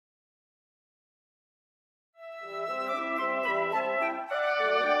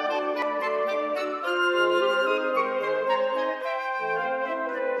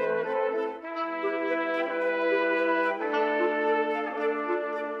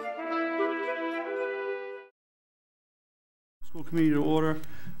School committee to order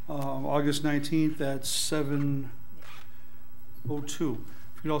August 19th at 7:02. If you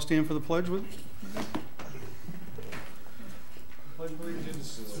could all stand for the pledge with me. Pledge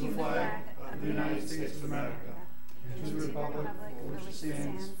allegiance to the flag of the United States of America and to the republic for which it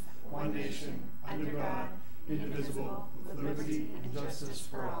stands, one nation, under God, indivisible, with liberty and justice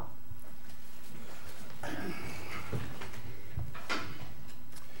for all.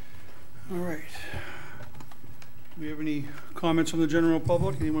 All right. Do we have any comments from the general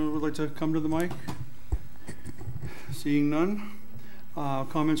public? Anyone who would like to come to the mic? Seeing none.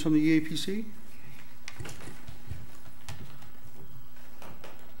 Comments from the EAPC?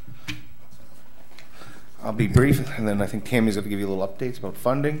 I'll be brief, and then I think Tammy's going to give you a little updates about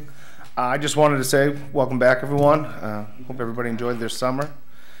funding. I just wanted to say welcome back, everyone. Hope everybody enjoyed their summer.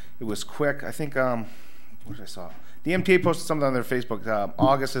 It was quick. I think, what did I saw? The MTA posted something on their Facebook.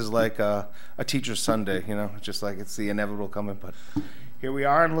 August is like a teacher's Sunday, you know, it's just like it's the inevitable coming. But here we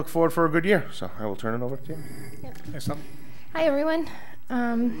are and look forward for a good year. So I will turn it over to Tammy. Yep. Yes, Hi, everyone.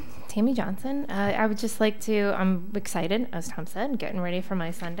 Tammy Johnson. I would just like to, I'm excited, as Tom said, getting ready for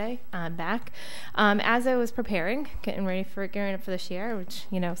my Sunday back. As I was preparing, getting ready for this year, which,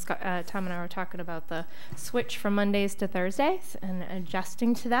 you know, Scott, Tom and I were talking about the switch from Mondays to Thursdays and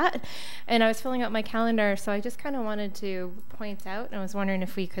adjusting to that. And I was filling out my calendar, so I just kind of wanted to point out, and I was wondering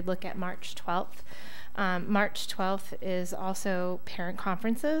if we could look at March 12th. March 12th is also parent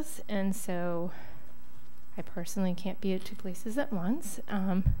conferences, and so I personally can't be at two places at once,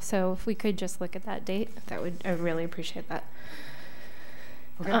 so if we could just look at that date, I would really appreciate that.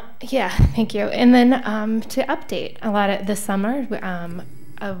 Okay. Yeah, thank you. And then to update, a lot of this summer,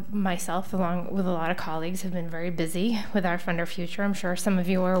 myself, along with a lot of colleagues, have been very busy with our Fund Our Future. I'm sure some of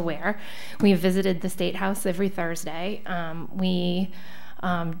you are aware. We visited the State House every Thursday. We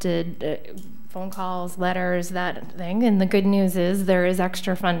did phone calls, letters, that thing. And the good news is there is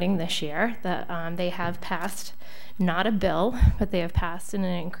extra funding this year. That they have passed, not a bill, but they have passed an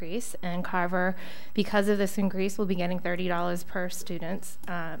increase. And Carver, because of this increase, will be getting $30 per student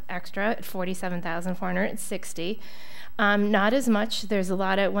extra at $47,460. Not as much. There's a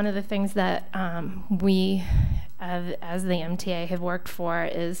lot of, one of the things that we, as the MTA, have worked for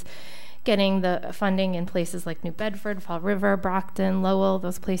is getting the funding in places like New Bedford, Fall River, Brockton, Lowell,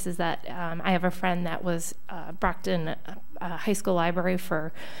 those places that I have a friend that was Brockton high school library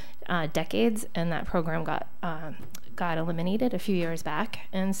for decades, and that program got eliminated a few years back,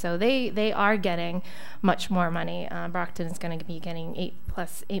 and so they are getting much more money. Brockton is going to be getting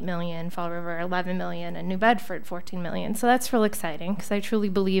 $8 million, Fall River $11 million, and New Bedford $14 million. So that's real exciting because I truly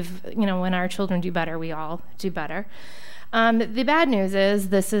believe, you know, when our children do better, we all do better. The bad news is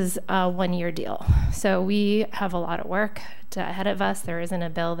this is a one-year deal. So we have a lot of work ahead of us. There isn't a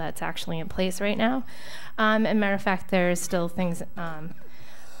bill that's actually in place right now. And matter of fact, there's still things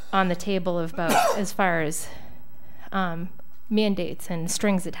on the table about as far as mandates and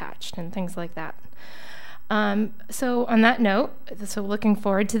strings attached and things like that. So on that note, so looking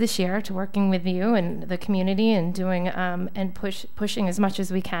forward to this year, to working with you and the community and doing and pushing as much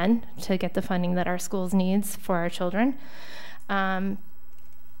as we can to get the funding that our schools needs for our children.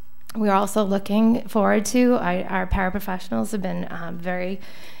 We're also looking forward to, our paraprofessionals have been very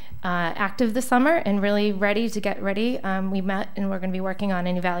active this summer and really ready to get ready. We met and we're going to be working on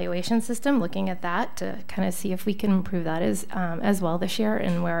an evaluation system, looking at that to kind of see if we can improve that as well this year.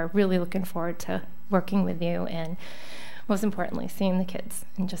 And we're really looking forward to working with you and, most importantly, seeing the kids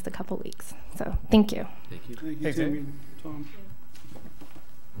in just a couple weeks. So thank you. Thank you. Thank you, Tammy. Tom.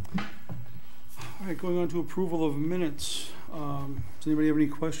 All right, going on to approval of minutes. Does anybody have any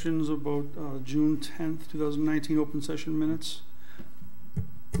questions about June 10th, 2019 open session minutes?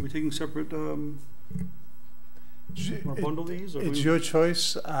 Are we taking separate, or bundle these? Or it's your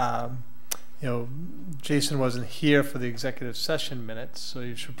choice. You know, Jason wasn't here for the executive session minutes, so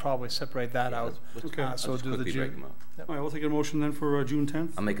you should probably separate that out. Okay. So we'll do the June. Yep. All right, we'll take a motion then for June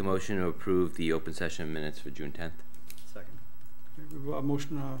 10th. I'll make a motion to approve the open session minutes for June 10th. Second. Okay, we have a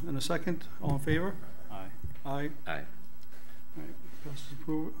motion and a second. All in favor? Aye. Aye. Aye. All right, passes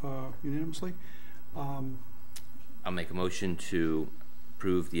unanimously. I'll make a motion to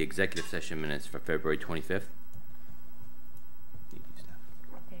approve the executive session minutes for February 25th.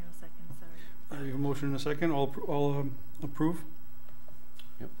 We have a motion and a second. All approve?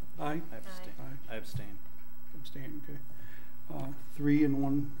 Yep. Aye? I abstain. Aye. I abstain. Abstain, okay. 3 and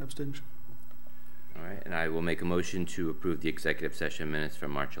 1 abstention. All right, and I will make a motion to approve the executive session minutes for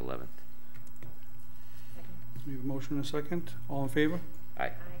March 11th. We have a motion and a second. All in favor?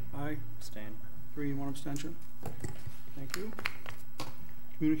 Aye. Aye. Abstain. 3 and 1 abstention. Thank you.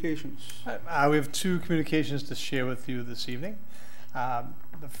 Communications. We have two communications to share with you this evening.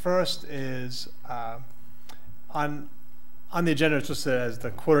 The first is on the agenda. It's listed as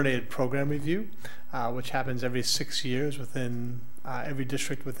the coordinated program review, which happens every 6 years within every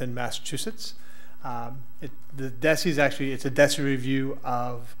district within Massachusetts. The DESE it's a DESE review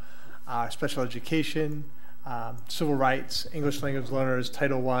of our special education, civil rights, English language learners,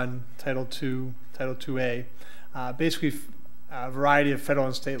 Title I, Title II, Title IIA, basically a variety of federal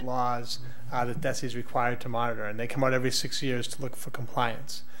and state laws that DESE is required to monitor, and they come out every 6 years to look for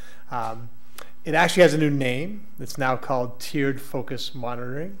compliance. It actually has a new name. It's now called Tiered Focus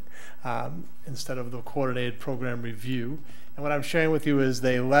Monitoring instead of the Coordinated Program Review. And what I'm sharing with you is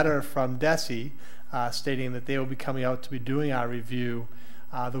the letter from DESE stating that they will be coming out to be doing our review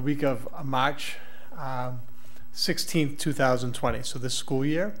the week of March 16th, 2020, so this school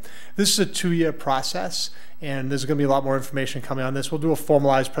year. This is a 2-year process, and there's going to be a lot more information coming on this. We'll do a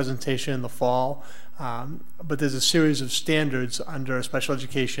formalized presentation in the fall, but there's a series of standards under special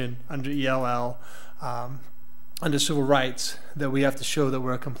education, under ELL, under civil rights that we have to show that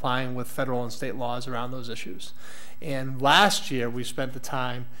we're complying with federal and state laws around those issues. And last year, we spent the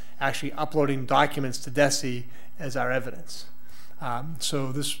time actually uploading documents to DESE as our evidence.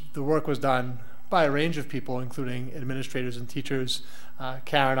 So the work was done by a range of people, including administrators and teachers.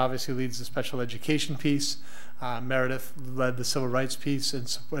 Karen obviously leads the special education piece. Meredith led the civil rights piece,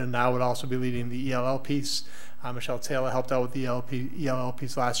 and now would also be leading the ELL piece. Michelle Taylor helped out with the ELL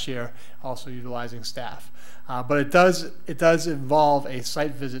piece last year, also utilizing staff. But it does involve a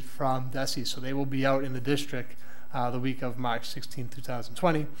site visit from DESE, so they will be out in the district the week of March 16,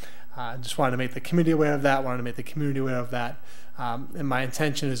 2020. I just wanted to make the committee aware of that, wanted to make the community aware of that. And my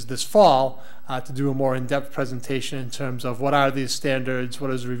intention is this fall to do a more in-depth presentation in terms of what are these standards, what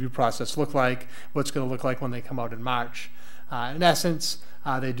does the review process look like, what's going to look like when they come out in March. In essence,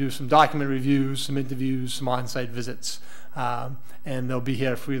 they do some document reviews, some interviews, some on-site visits, and they'll be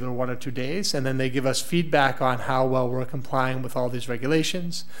here for either 1 or 2 days, and then they give us feedback on how well we're complying with all these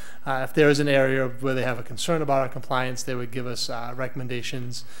regulations. If there is an area where they have a concern about our compliance, they would give us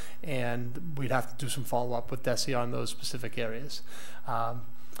recommendations, and we'd have to do some follow-up with DESE on those specific areas.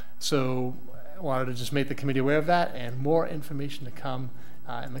 So I wanted to just make the committee aware of that, and more information to come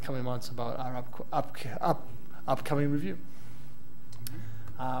in the coming months about our upcoming review.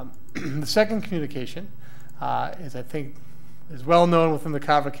 The second communication I think is well known within the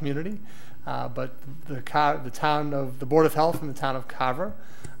Carver community, but the Board of Health in the town of Carver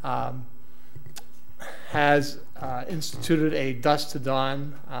has instituted a dusk to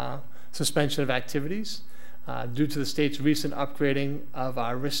dawn suspension of activities due to the state's recent upgrading of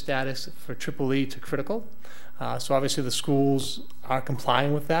our risk status for EEE to critical. So obviously the schools are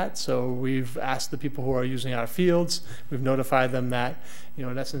complying with that. So we've asked the people who are using our fields, we've notified them that,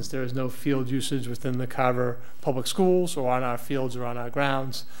 in essence, there is no field usage within the Carver public schools or on our fields or on our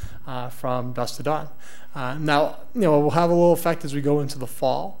grounds from dusk to dawn. Now, we'll have a little effect as we go into the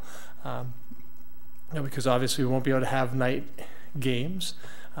fall, because obviously we won't be able to have night games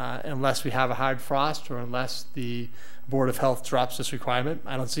unless we have a hard frost or unless the Board of Health drops this requirement.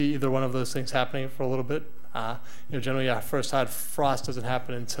 I don't see either one of those things happening for a little bit. Generally our first hard frost doesn't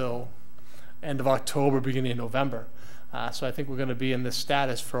happen until end of October, beginning of November. So I think we're going to be in this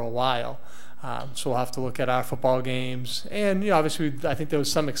status for a while. So we'll have to look at our football games. And obviously I think there was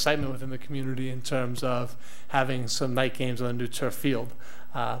some excitement within the community in terms of having some night games on the new turf field.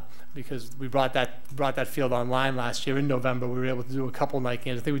 Because we brought that field online last year in November. We were able to do a couple night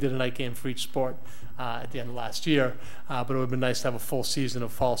games. I think we did a night game for each sport at the end of last year. But it would have been nice to have a full season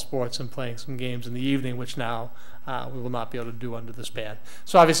of fall sports and playing some games in the evening, which now we will not be able to do under this ban.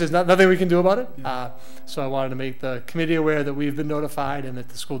 So obviously there's nothing we can do about it. So I wanted to make the committee aware that we've been notified and that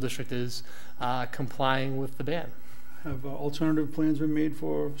the school district is complying with the ban. Have alternative plans been made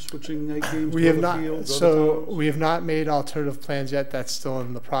for switching night games? We have not. So we have not made alternative plans yet. That's still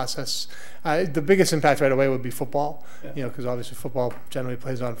in the process. The biggest impact right away would be football. Because obviously football generally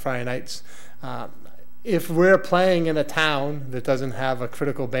plays on Friday nights. If we're playing in a town that doesn't have a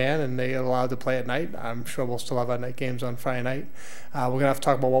critical ban and they are allowed to play at night, I'm sure we'll still have our night games on Friday night. We're gonna have to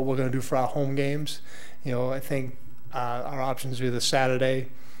talk about what we're gonna do for our home games. I think our options are either Saturday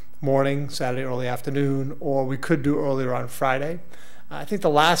morning, Saturday early afternoon, or we could do earlier on Friday. I think the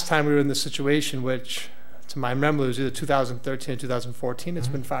last time we were in this situation, which to my memory was either 2013 or 2014, it's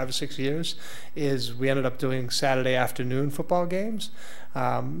been 5 or 6 years, is we ended up doing Saturday afternoon football games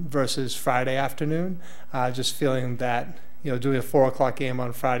versus Friday afternoon, just feeling that doing a 4 o'clock game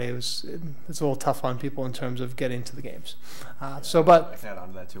on Friday it's a little tough on people in terms of getting to the games. But I can add on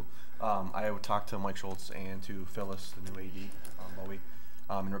to that too. I would talk to Mike Schultz and to Phyllis, the new AD, all week.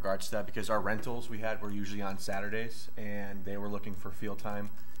 in regards to that, because our rentals were usually on Saturdays, and they were looking for field time.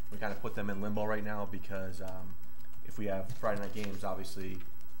 We kind of put them in limbo right now because if we have Friday night games, obviously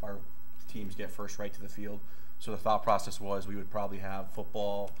our teams get first right to the field. So the thought process was we would probably have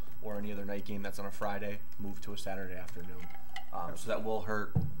football or any other night game that's on a Friday move to a Saturday afternoon. So that will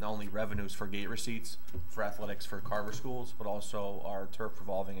hurt not only revenues for gate receipts for athletics for Carver schools, but also our turf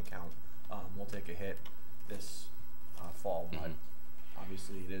revolving account will take a hit this fall. But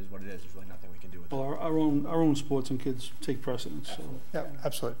obviously, it is what it is. There's really nothing we can do with it. Well, our own sports and kids take precedence. So. Yeah,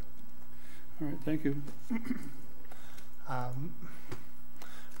 absolutely. All right, thank you.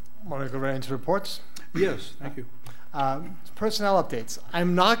 Want to go right into reports? Yes, thank you. Personnel updates.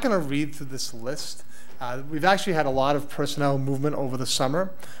 I'm not going to read through this list. We've actually had a lot of personnel movement over the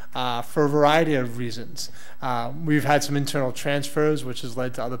summer for a variety of reasons. We've had some internal transfers, which has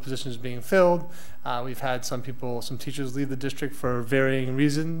led to other positions being filled. We've had some teachers leave the district for varying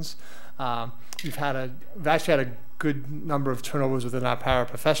reasons. We've actually had a good number of turnovers within our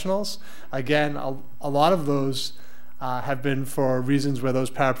paraprofessionals. Again, a lot of those have been for reasons where those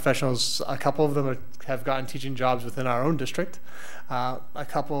paraprofessionals, a couple of them have gotten teaching jobs within our own district. A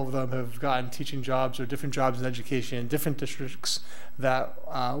couple of them have gotten teaching jobs or different jobs in education in different districts that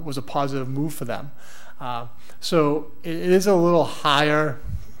was a positive move for them. So it is a little higher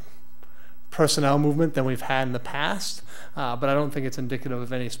personnel movement than we've had in the past, but I don't think it's indicative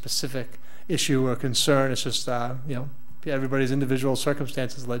of any specific issue or concern. It's just, everybody's individual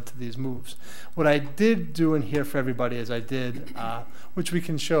circumstances led to these moves. What I did do in here for everybody is which we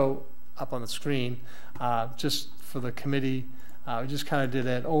can show up on the screen, just for the committee, we just kind of did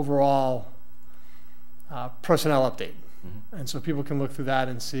an overall personnel update. And so people can look through that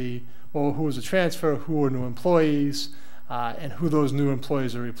and see, well, who was a transfer, who were new employees, and who those new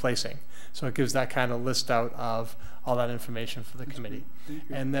employees are replacing. So it gives that kind of list out of all that information for the committee.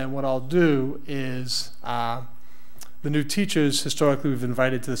 And then what I'll do is, the new teachers, historically, we've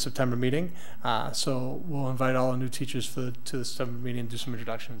invited to the September meeting. So we'll invite all the new teachers to the September meeting and do some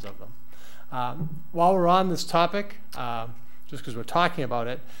introductions of them. While we're on this topic, just because we're talking about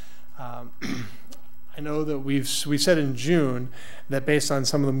it, I know that we said in June that based on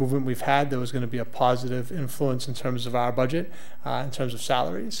some of the movement we've had, there was going to be a positive influence in terms of our budget, in terms of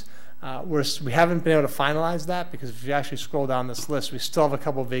salaries. We haven't been able to finalize that because if you actually scroll down this list, we still have a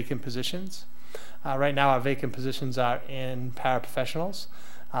couple vacant positions. Right now, our vacant positions are in paraprofessionals,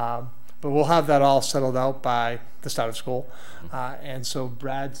 but we'll have that all settled out by the start of school. And so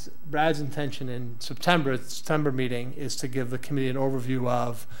Brad's intention in the September meeting is to give the committee an overview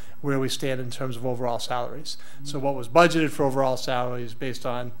of where we stand in terms of overall salaries. So what was budgeted for overall salaries based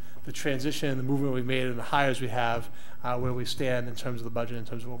on the transition, the movement we made, and the hires we have, where we stand in terms of the budget, in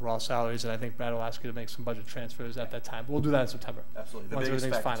terms of overall salaries. And I think Brad will ask you to make some budget transfers at that time. But we'll do that in September. Absolutely. The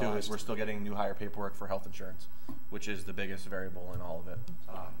biggest fact, too, is we're still getting new hire paperwork for health insurance, which is the biggest variable in all of it.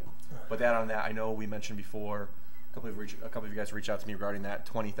 But on that, I know we mentioned before, a couple of you guys reached out to me regarding that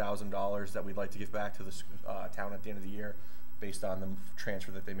 $20,000 that we'd like to give back to the town at the end of the year based on the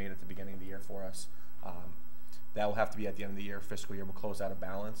transfer that they made at the beginning of the year for us. That will have to be at the end of the year. Fiscal year will close out a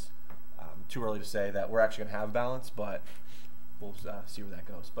balance. Too early to say that we're actually going to have a balance, but we'll see where that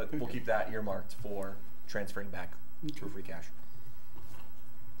goes. But we'll keep that earmarked for transferring back to free cash.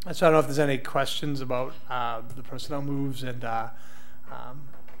 So I don't know if there's any questions about the personnel moves, and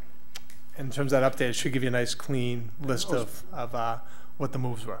in terms of that update, it should give you a nice clean list of what the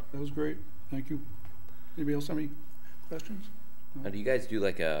moves were. That was great. Thank you. Anybody else have any questions? Now, do you guys do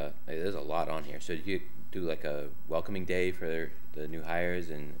there's a lot on here, so do you do like a welcoming day for the new hires?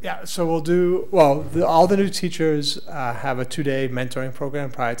 And yeah, so we'll do, all the new teachers have a 2-day mentoring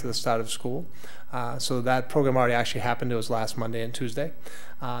program prior to the start of school. So that program already actually happened. It was last Monday and Tuesday.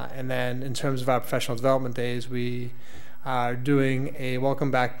 And then in terms of our professional development days, we are doing a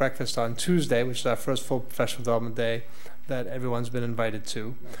welcome back breakfast on Tuesday, which is our first full professional development day that everyone's been invited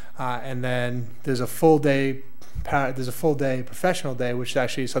to. And then there's a full day professional day, which is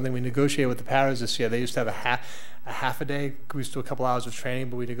actually something we negotiated with the paras this year. They used to have a half a day. We used to do a couple hours of training,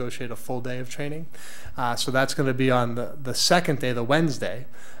 but we negotiated a full day of training. So that's going to be on the second day, the Wednesday.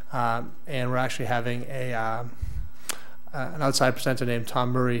 And we're actually having an outside presenter named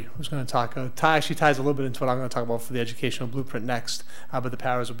Tom Murray, who's going to talk. Actually ties a little bit into what I'm going to talk about for the educational blueprint next. But the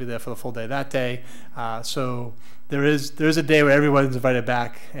paras will be there for the full day that day. So there is a day where everyone's invited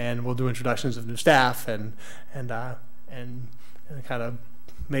back, and we'll do introductions of new staff and kind of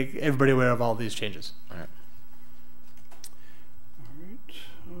make everybody aware of all these changes. All right.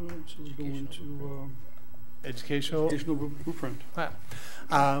 So we go into Educational blueprint.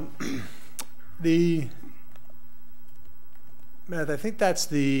 The Meredith, I think that's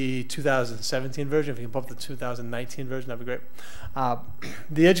the 2017 version. If you can pull up the 2019 version, that'd be great.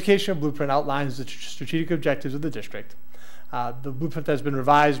 The educational blueprint outlines the strategic objectives of the district. The blueprint has been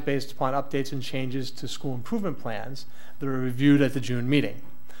revised based upon updates and changes to school improvement plans that were reviewed at the June meeting.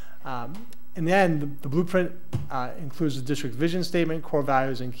 In the end, the blueprint includes the district vision statement, core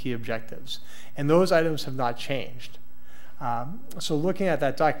values, and key objectives. And those items have not changed. So looking at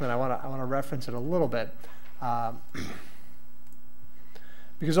that document, I want to reference it a little bit.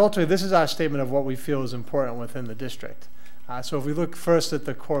 Because ultimately, this is our statement of what we feel is important within the district. So if we look first at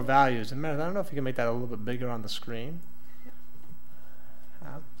the core values, and Meredith, I don't know if you can make that a little bit bigger on the screen.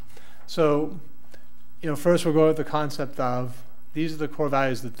 So, first we'll go with the concept of these are the core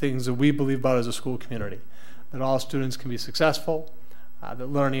values, the things that we believe about as a school community. That all students can be successful, that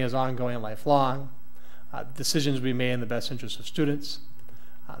learning is ongoing and lifelong, decisions we made in the best interest of students,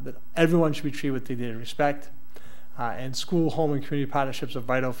 that everyone should be treated with dignity and respect, and school, home, and community partnerships are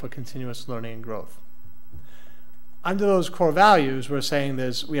vital for continuous learning and growth. Under those core values, we're saying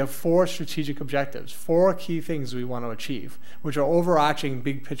we have 4 strategic objectives, 4 key things we want to achieve, which are overarching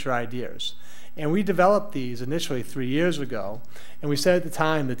big picture ideas. And we developed these initially 3 years ago, and we said at the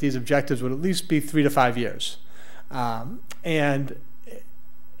time that these objectives would at least be 3 to 5 years. And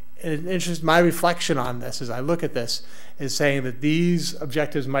my reflection on this as I look at this is saying that these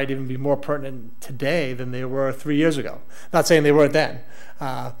objectives might even be more pertinent today than they were 3 years ago. Not saying they weren't then,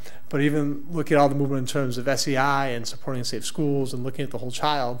 but even looking at all the movement in terms of SEI and supporting safe schools and looking at the whole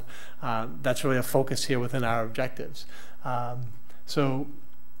child, that's really a focus here within our objectives. So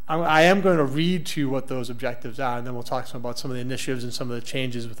I am going to read to you what those objectives are, and then we'll talk some about some of the initiatives and some of the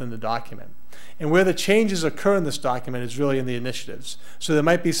changes within the document. And where the changes occur in this document is really in the initiatives. So there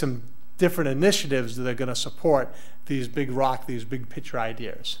might be some different initiatives that are going to support these big picture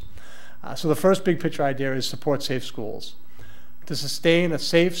ideas. So the first big picture idea is support safe schools. To sustain a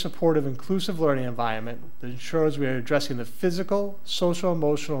safe, supportive, inclusive learning environment that ensures we are addressing the physical, social,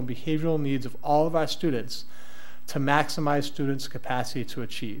 emotional, and behavioral needs of all of our students to maximize students' capacity to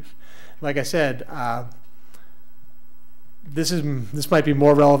achieve. Like I said, this might be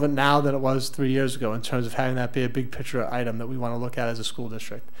more relevant now than it was 3 years ago in terms of having that be a big picture item that we want to look at as a school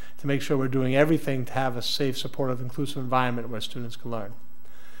district to make sure we're doing everything to have a safe, supportive, inclusive environment where students can learn.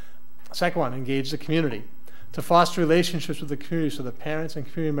 Second one, engage the community. To foster relationships with the community so that parents and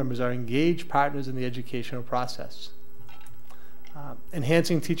community members are engaged partners in the educational process.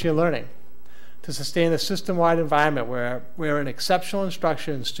 Enhancing teaching and learning. To sustain a system-wide environment where an exceptional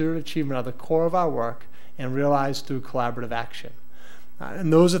instruction and student achievement are the core of our work and realized through collaborative action.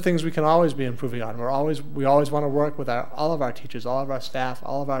 And those are things we can always be improving on. We always want to work with all of our teachers, all of our staff,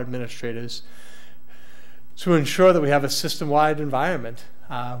 all of our administrators to ensure that we have a system-wide environment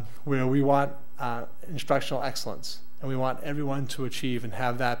where we want instructional excellence, and we want everyone to achieve and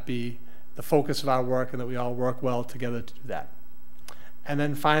have that be the focus of our work, and that we all work well together to do that. And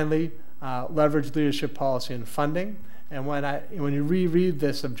then finally, leverage leadership policy and funding. And when you reread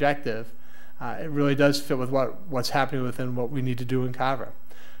this objective, it really does fit with what's happening within what we need to do in Carver.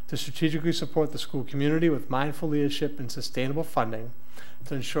 To strategically support the school community with mindful leadership and sustainable funding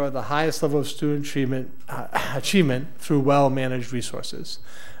to ensure the highest level of student achievement through well-managed resources.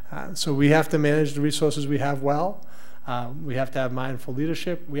 So we have to manage the resources we have well. We have to have mindful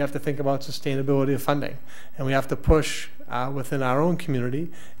leadership. We have to think about sustainability of funding. And we have to push within our own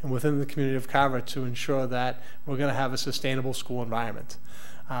community and within the community of Carver to ensure that we're going to have a sustainable school environment.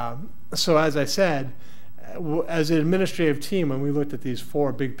 So as I said, as an administrative team, when we looked at these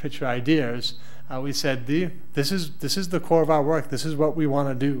 4 big picture ideas, we said this is the core of our work. This is what we want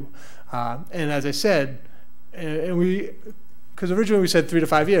to do. And as I said, because originally we said 3 to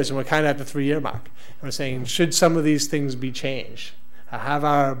 5 years, and we're kind of at the 3-year mark. And we're saying, should some of these things be changed? Have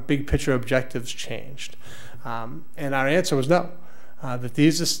our big picture objectives changed? And our answer was no. That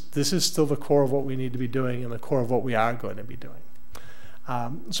this is still the core of what we need to be doing and the core of what we are going to be doing.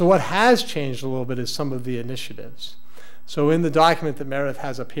 So what has changed a little bit is some of the initiatives. So in the document that Meredith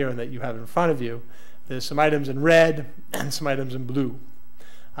has up here and that you have in front of you, there's some items in red and some items in blue.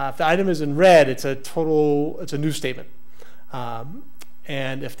 If the item is in red, it's a new statement.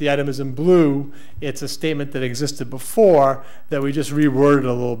 And if the item is in blue, it's a statement that existed before that we just reworded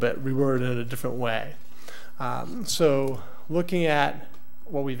a little bit, reworded in a different way. So looking at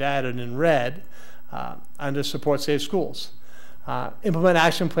what we've added in red, under support safe schools, implement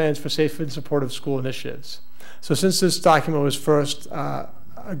action plans for safe and supportive school initiatives. So since this document was first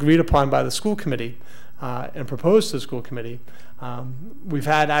agreed upon by the school committee, and proposed to the school committee, we've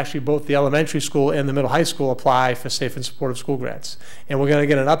had actually both the elementary school and the middle high school apply for safe and supportive school grants. And we're going to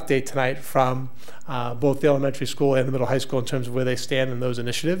get an update tonight from both the elementary school and the middle high school in terms of where they stand in those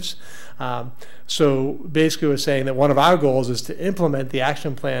initiatives. So basically we're saying that one of our goals is to implement the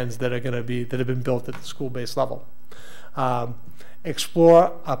action plans that have been built at the school-based level.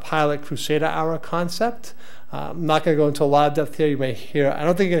 Explore a pilot Crusader Hour concept. I'm not going to go into a lot of depth here. You may hear, I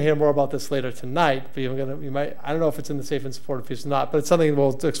don't think you're going to hear more about this later tonight, but you might, I don't know if it's in the safe and supportive piece or not, but it's something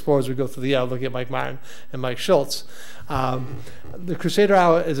we'll explore as we go through the year, looking at Mike Martin and Mike Schultz. The Crusader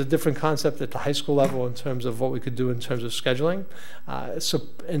Hour is a different concept at the high school level in terms of what we could do in terms of scheduling, so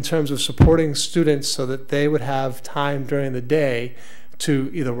in terms of supporting students so that they would have time during the day to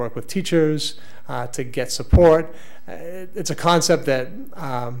either work with teachers, to get support. It's a concept that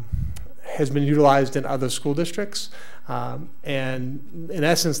has been utilized in other school districts. And in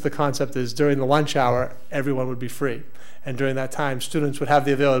essence, the concept is during the lunch hour, everyone would be free. And during that time, students would have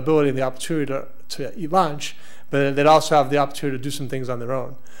the availability and the opportunity to eat lunch, but they'd also have the opportunity to do some things on their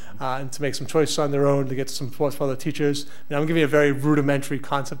own, and to make some choices on their own, to get some support from other teachers. Now, I'm giving you a very rudimentary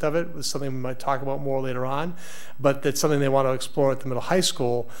concept of it. It's something we might talk about more later on, but that's something they want to explore at the middle high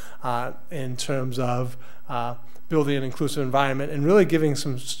school in terms of building an inclusive environment and really giving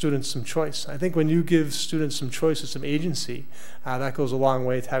some students some choice. I think when you give students some choice or some agency, that goes a long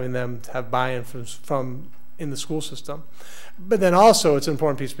way to having them to have buy-in from in the school system. But then also it's an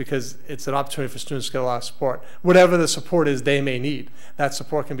important piece because it's an opportunity for students to get a lot of support. Whatever the support is they may need, that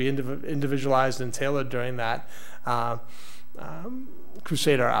support can be individualized and tailored during that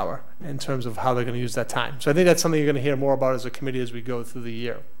Crusader Hour in terms of how they're going to use that time. So I think that's something you're going to hear more about as a committee as we go through the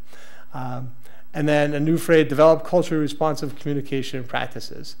year. And then a new phrase, develop culturally responsive communication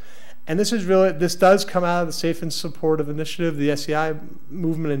practices. And this does come out of the Safe and Supportive Initiative, the SEI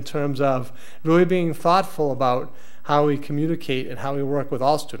movement, in terms of really being thoughtful about how we communicate and how we work with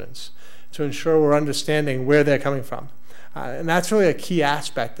all students to ensure we're understanding where they're coming from. And that's really a key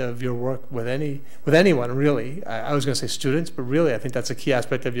aspect of your work with anyone, really. I was going to say students, but really I think that's a key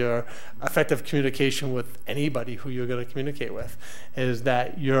aspect of your effective communication with anybody who you're going to communicate with, is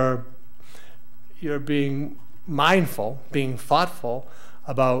that you're being mindful, being thoughtful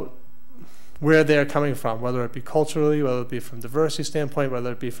about where they're coming from, whether it be culturally, whether it be from diversity standpoint,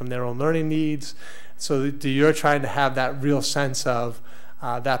 whether it be from their own learning needs. So that you're trying to have that real sense of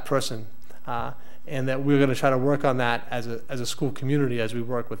that person, and that we're going to try to work on that as a school community as we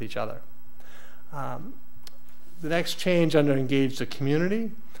work with each other. The next change under engage the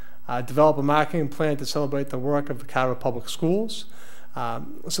community, develop a marketing plan to celebrate the work of the Carver Public Schools.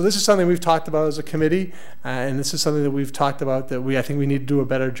 So this is something we've talked about as a committee, and this is something that we've talked about that I think we need to do a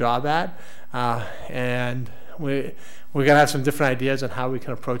better job at, and we're going to have some different ideas on how we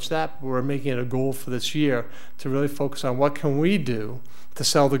can approach that. But we're making it a goal for this year to really focus on what can we do to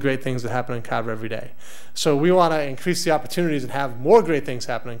sell the great things that happen in Carver every day. So we want to increase the opportunities and have more great things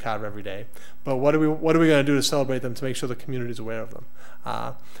happen in Carver every day, but what are we going to do to celebrate them to make sure the community is aware of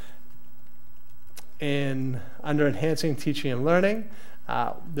them? And under enhancing teaching and learning,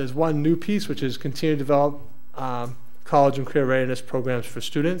 there's one new piece, which is continue to develop college and career readiness programs for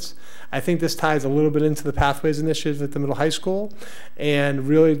students. I think this ties a little bit into the Pathways Initiative at the middle high school, and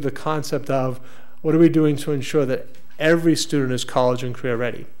really the concept of what are we doing to ensure that every student is college and career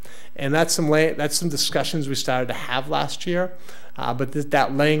ready. And that's some discussions we started to have last year. But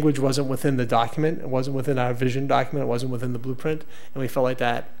that language wasn't within the document. It wasn't within our vision document. It wasn't within the blueprint. And we felt like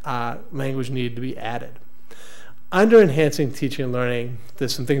that language needed to be added. Under enhancing teaching and learning,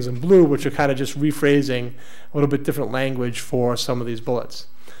 there's some things in blue which are kind of just rephrasing a little bit different language for some of these bullets.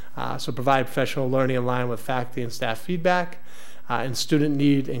 So provide professional learning in line with faculty and staff feedback, and student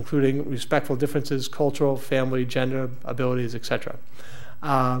need, including respectful differences, cultural, family, gender, abilities, etc.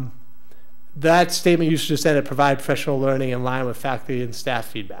 That statement used to just end at provide professional learning in line with faculty and staff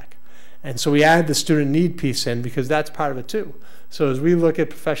feedback. And so we add the student need piece in because that's part of it too. So as we look at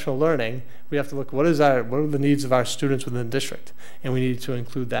professional learning, we have to look what are the needs of our students within the district, and we need to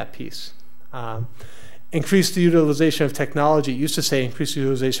include that piece. Increase the utilization of technology. It used to say increase the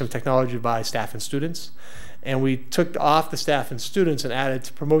utilization of technology by staff and students, and we took off the staff and students and added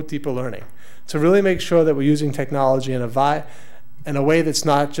to promote deeper learning, to really make sure that we're using technology in a way that's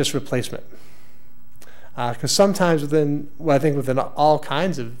not just replacement. Because sometimes within all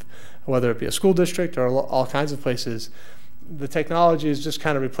kinds of, whether it be a school district or all kinds of places, the technology is just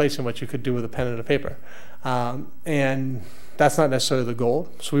kind of replacing what you could do with a pen and a paper. And that's not necessarily the goal.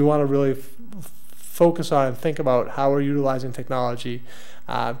 So we want to really focus on and think about how we're utilizing technology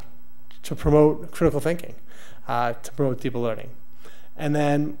to promote critical thinking, to promote deeper learning. And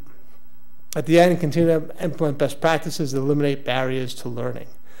then at the end, continue to implement best practices that eliminate barriers to learning.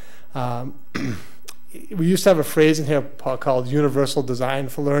 We used to have a phrase in here called Universal Design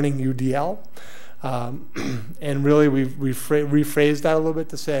for Learning, UDL. And really, we've rephrased that a little bit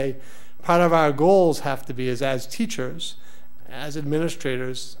to say part of our goals have to be is as teachers, as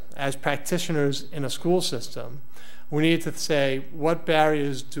administrators, as practitioners in a school system, we need to say what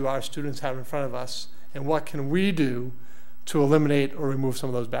barriers do our students have in front of us and what can we do to eliminate or remove some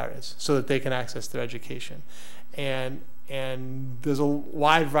of those barriers so that they can access their education. And there's a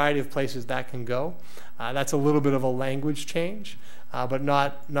wide variety of places that can go. That's a little bit of a language change, but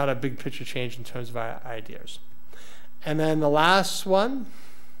not a big picture change in terms of our ideas. And then the last one,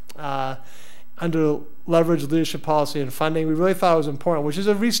 under leverage, leadership, policy, and funding, we really thought it was important, which is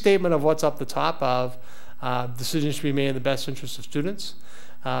a restatement of what's up the top of decisions to be made in the best interest of students.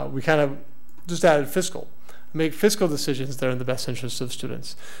 We kind of just added fiscal. Make fiscal decisions that are in the best interest of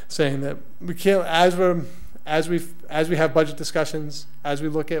students, saying that we can't, as we have budget discussions, as we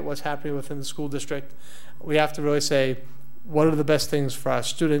look at what's happening within the school district, we have to really say what are the best things for our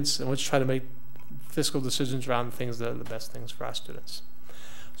students, and let's try to make fiscal decisions around the things that are the best things for our students.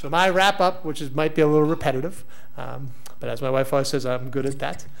 So my wrap up, which might be a little repetitive, but as my wife always says, I'm good at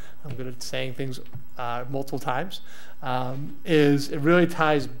that. I'm good at saying things multiple times. Is it really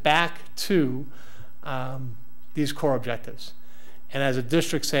ties back to these core objectives, and as a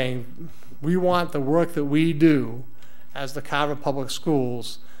district saying we want the work that we do as the Carver Public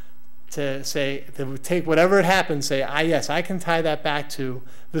Schools to say, to take whatever it happens, say, yes, I can tie that back to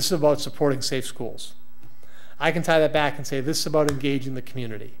this is about supporting safe schools. I can tie that back and say this is about engaging the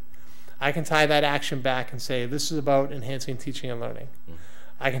community. I can tie that action back and say this is about enhancing teaching and learning.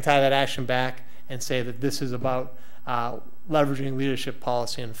 I can tie that action back and say that this is about leveraging leadership,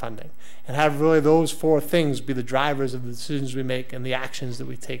 policy, and funding, and have really those four things be the drivers of the decisions we make and the actions that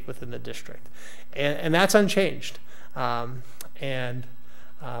we take within the district, and that's unchanged.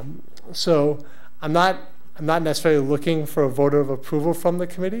 So I'm not necessarily looking for a vote of approval from the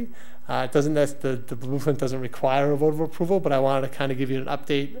committee. It doesn't. The blueprint doesn't require a vote of approval, but I wanted to kind of give you an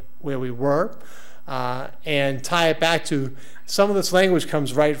update where we were. And tie it back to some of this language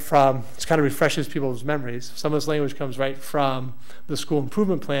comes right from, it kind of refreshes people's memories. Some of this language comes right from the school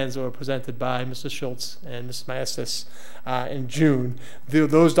improvement plans that were presented by Mr. Schultz and Mrs. Maestas in June.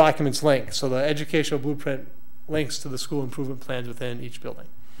 Those documents link. So the educational blueprint links to the school improvement plans within each building.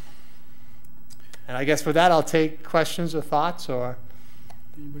 And I guess for that, I'll take questions or thoughts. Or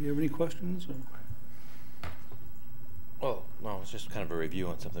anybody have any questions? Or? Well, no, it's just kind of a review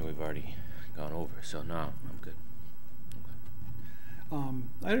on something we've already gone over, so no, I'm good.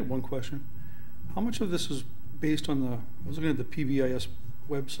 I had one question. How much of this is based on the, I was looking at the PBIS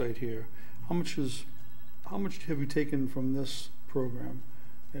website here. How much have you taken from this program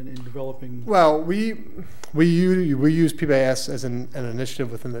and in developing? Well, we use PBIS as an initiative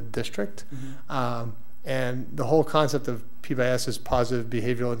within the district. Mm-hmm. And the whole concept of PBIS is positive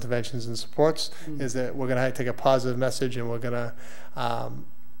behavioral interventions and supports, mm-hmm. is that we're going to take a positive message and we're going to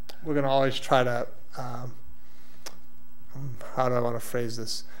always try to, how do I want to phrase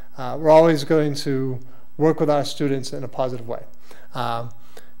this? We're always going to work with our students in a positive way.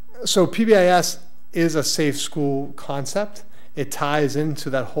 So PBIS is a safe school concept. It ties into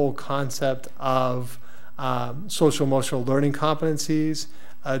that whole concept of social emotional learning competencies,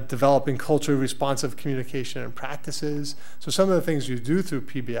 developing culturally responsive communication and practices. So some of the things you do through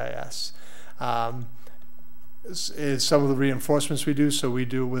PBIS is some of the reinforcements we do. So we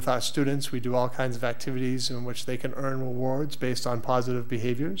do with our students, we do all kinds of activities in which they can earn rewards based on positive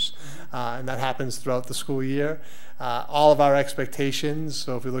behaviors. And that happens throughout the school year. All of our expectations,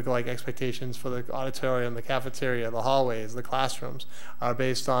 so if we look at like expectations for the auditorium, the cafeteria, the hallways, the classrooms, are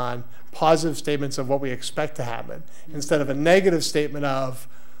based on positive statements of what we expect to happen, instead of a negative statement of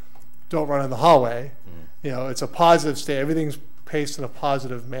don't run in the hallway. You know, it's a positive state. Everything's paced in a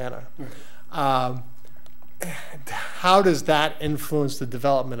positive manner. How does that influence the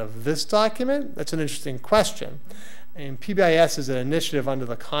development of this document? That's an interesting question. And PBIS is an initiative under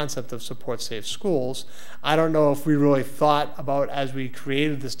the concept of Support Safe Schools. I don't know if we really thought about, as we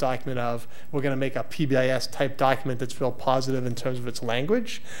created this document, of we're going to make a PBIS type document that's real positive in terms of its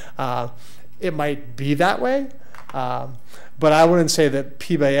language. It might be that way, but I wouldn't say that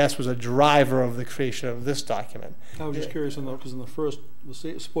PBIS was a driver of the creation of this document. I was just curious on that, because in the first, the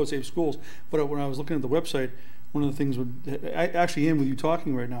Support Safe Schools, but when I was looking at the website, one of the things I actually am with you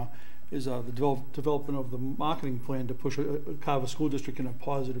talking right now is the development of the marketing plan to push a Carver School District in a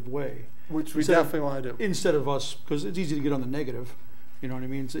positive way. Which we definitely want to do. Instead of us, because it's easy to get on the negative, you know what I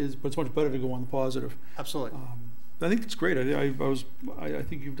mean? But it's much better to go on the positive. Absolutely. I think it's great. I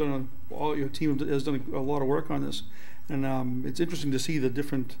think you've done all your team has done a lot of work on this, and it's interesting to see the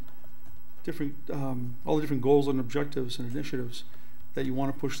different all the different goals and objectives and initiatives that you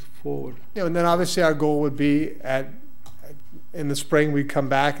want to push forward. Yeah, and then obviously our goal would be in the spring we'd come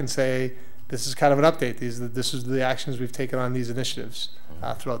back and say this is kind of an update. This is the actions we've taken on these initiatives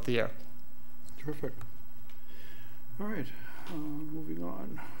throughout the year. Terrific. All right, moving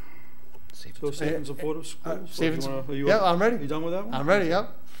on. Safe and supportive schools. Yeah, I'm ready. You done with that one? I'm ready.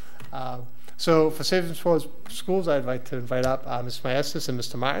 Yep. So for Safe and Supportive Schools, I'd like to invite up Ms. Maestas and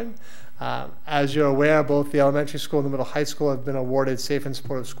Mr. Martin. As you're aware, both the elementary school and the middle high school have been awarded Safe and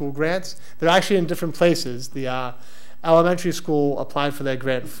Supportive School grants. They're actually in different places. The elementary school applied for their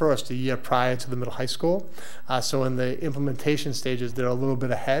grant first a year prior to the middle high school. So in the implementation stages, they're a little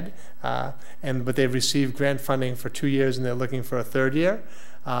bit ahead. But they've received grant funding for 2 years, and they're looking for a third year.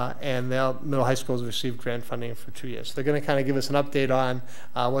 And the middle high school has received grant funding for 2 years. So they're going to kind of give us an update on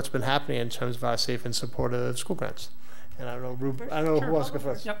what's been happening in terms of our safe and supportive school grants. And I don't know, who else to go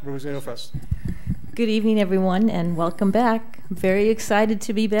first. Yep. Ruby's going to go first. Good evening, everyone, and welcome back. I'm very excited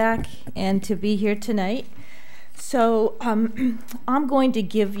to be back and to be here tonight. So I'm going to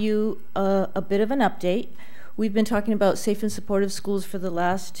give you a bit of an update. We've been talking about safe and supportive schools for the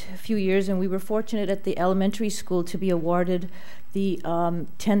last few years, and we were fortunate at the elementary school to be awarded the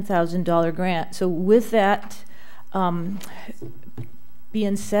 $10,000 grant. So with that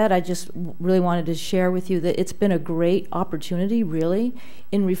being said, I just really wanted to share with you that it's been a great opportunity, really,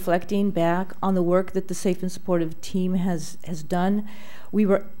 in reflecting back on the work that the Safe and Supportive team has done.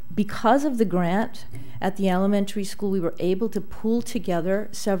 Because of the grant at the elementary school, we were able to pull together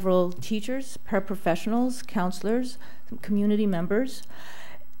several teachers, paraprofessionals, counselors, community members,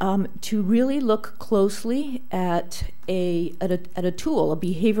 to really look closely at a tool, a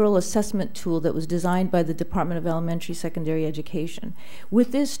behavioral assessment tool that was designed by the Department of Elementary Secondary Education.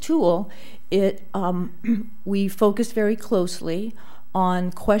 With this tool, we focused very closely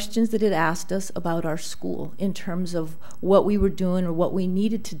on questions that it asked us about our school in terms of what we were doing or what we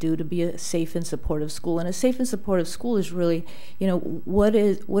needed to do to be a safe and supportive school. And a safe and supportive school is really,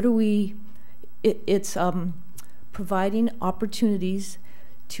 it's providing opportunities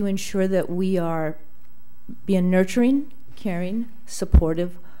to ensure that we are being nurturing, caring,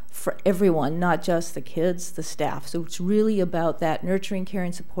 supportive for everyone, not just the kids, the staff. So it's really about that nurturing,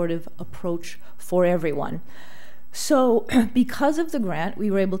 caring, supportive approach for everyone. So because of the grant,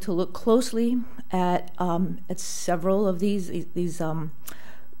 we were able to look closely at several of these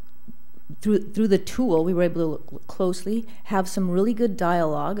through the tool. We were able to look closely, have some really good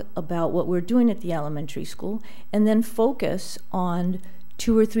dialogue about what we're doing at the elementary school, and then focus on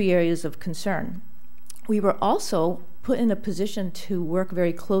 2 or 3 areas of concern. We were also put in a position to work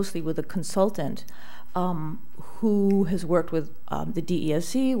very closely with a consultant who has worked with the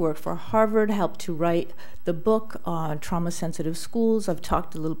DESC, worked for Harvard, helped to write the book on trauma-sensitive schools. I've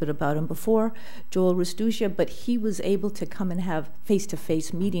talked a little bit about him before, Joel Restucia, but he was able to come and have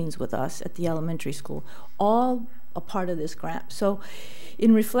face-to-face meetings with us at the elementary school, all a part of this grant. So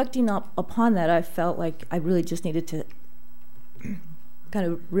in reflecting upon that, I felt like I really just needed to kind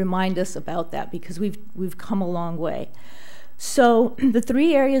of remind us about that, because we've come a long way. So the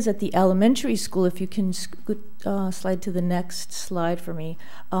 3 areas at the elementary school, if you can slide to the next slide for me,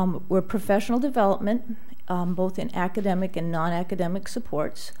 were professional development, both in academic and non-academic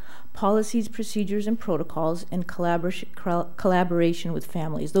supports, policies, procedures, and protocols, and collaboration with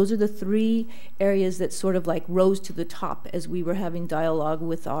families. Those are the 3 areas that sort of like rose to the top as we were having dialogue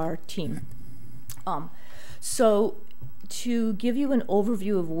with our team. So to give you an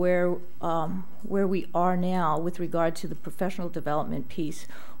overview of where we are now with regard to the professional development piece,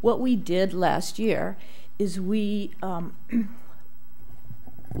 what we did last year is we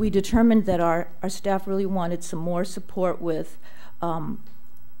determined that our staff really wanted some more support with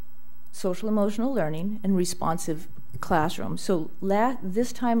social emotional learning and responsive classrooms. So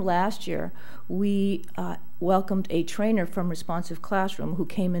this time last year, we welcomed a trainer from Responsive Classroom who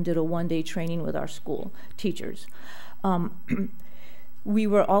came and did a 1-day training with our school teachers. We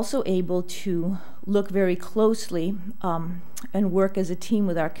were also able to look very closely and work as a team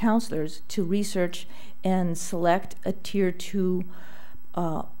with our counselors to research and select a Tier 2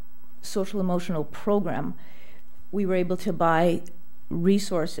 social emotional program. We were able to buy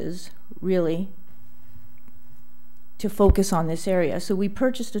resources, really, to focus on this area. So we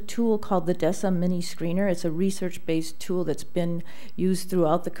purchased a tool called the DESA Mini Screener. It's a research-based tool that's been used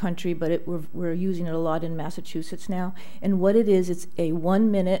throughout the country, but we're using it a lot in Massachusetts now. And what it is, it's a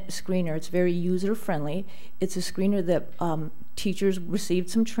 1-minute screener. It's very user-friendly. It's a screener that teachers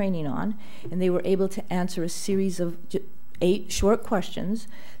received some training on, and they were able to answer a series of 8 short questions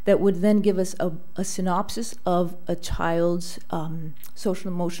that would then give us a synopsis of a child's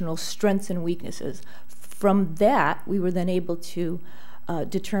social emotional strengths and weaknesses. From that, we were then able to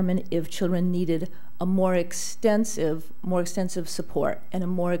determine if children needed a more extensive support, and a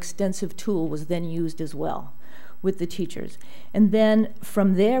more extensive tool was then used as well with the teachers. And then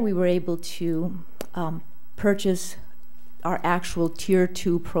from there, we were able to purchase our actual Tier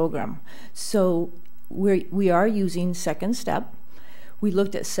 2 program. So we are using Second Step. We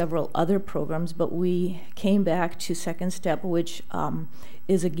looked at several other programs, but we came back to Second Step, which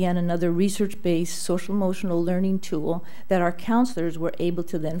is again another research-based social emotional learning tool that our counselors were able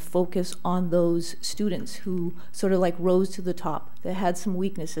to then focus on those students who sort of like rose to the top, that had some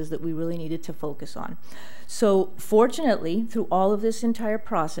weaknesses that we really needed to focus on. So fortunately, through all of this entire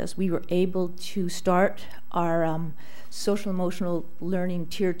process, we were able to start our social emotional learning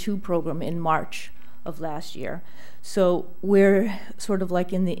Tier 2 program in March of last year. So we're sort of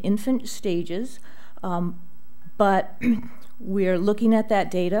like in the infant stages, but we're looking at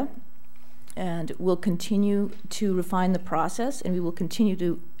that data, and we'll continue to refine the process, and we will continue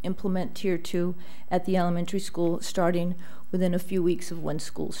to implement Tier 2 at the elementary school starting within a few weeks of when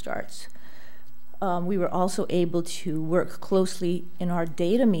school starts. We were also able to work closely in our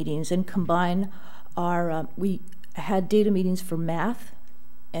data meetings and combine our, we had data meetings for math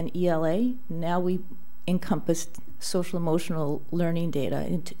and ELA. Now we encompassed social emotional learning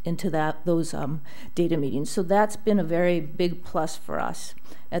data into those data meetings. So that's been a very big plus for us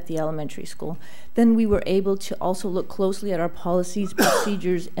at the elementary school. Then we were able to also look closely at our policies,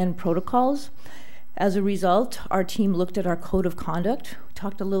 procedures, and protocols. As a result, our team looked at our code of conduct,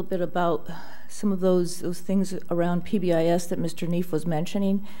 talked a little bit about some of those things around PBIS that Mr. Neef was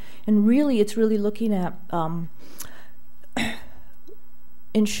mentioning. And really, it's really looking at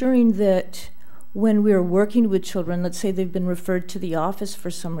ensuring that when we're working with children, let's say they've been referred to the office for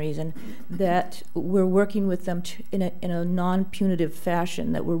some reason, that we're working with them in a non-punitive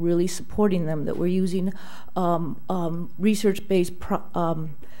fashion, that we're really supporting them, that we're using research-based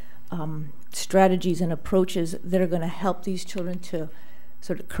strategies and approaches that are going to help these children to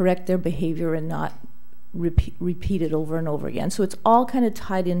sort of correct their behavior and not repeat it over and over again. So it's all kind of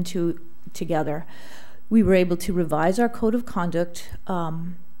tied into together. We were able to revise our code of conduct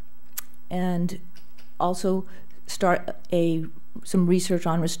and also start some research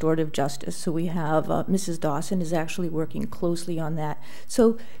on restorative justice. So we have Mrs. Dawson is actually working closely on that.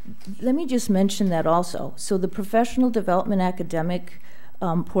 So let me just mention that also. So the professional development academic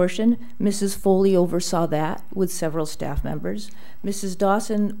portion, Mrs. Foley oversaw that with several staff members. Mrs.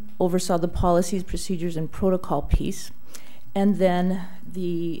 Dawson oversaw the policies, procedures, and protocol piece. And then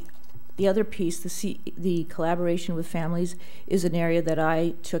the other piece, the collaboration with families, is an area that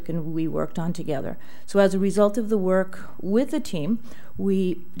I took and we worked on together. So as a result of the work with the team,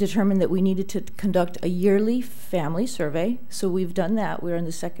 we determined that we needed to conduct a yearly family survey. So we've done that. We're in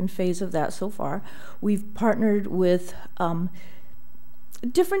the second phase of that so far. We've partnered with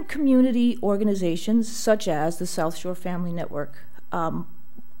different community organizations, such as the South Shore Family Network.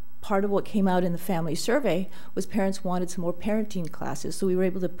 Part of what came out in the family survey was parents wanted some more parenting classes, so we were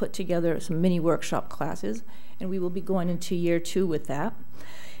able to put together some mini workshop classes, and we will be going into year 2 with that.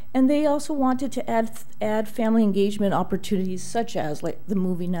 And they also wanted to add family engagement opportunities, such as like the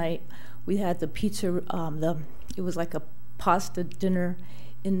movie night. We had the pizza, it was like a pasta dinner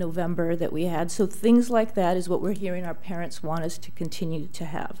in November that we had. So things like that is what we're hearing our parents want us to continue to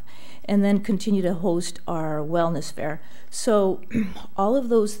have. And then continue to host our wellness fair. So all of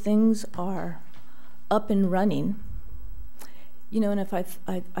those things are up and running. You know, and if I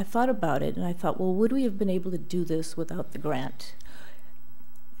thought about it, and I thought, well, would we have been able to do this without the grant?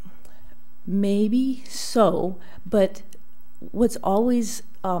 Maybe so, but what's always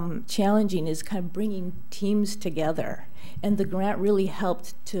challenging is kind of bringing teams together. And the grant really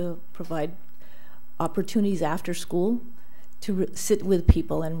helped to provide opportunities after school to sit with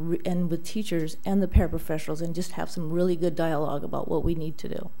people and with teachers and the paraprofessionals and just have some really good dialogue about what we need to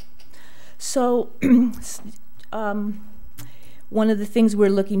do. So one of the things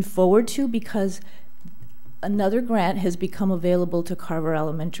we're looking forward to, because another grant has become available to Carver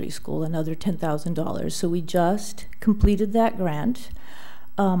Elementary School, another $10,000. So we just completed that grant,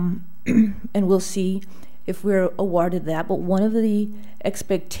 and we'll see if we're awarded that. But one of the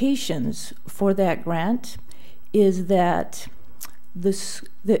expectations for that grant is that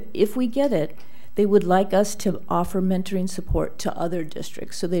if we get it, they would like us to offer mentoring support to other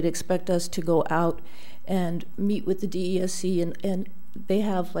districts. So they'd expect us to go out and meet with the DESC, and they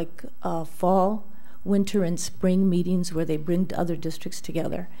have like fall, winter, and spring meetings where they bring other districts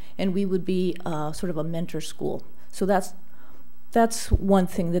together. And we would be sort of a mentor school. So that's one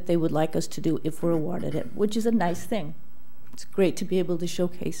thing that they would like us to do if we're awarded it, which is a nice thing. It's great to be able to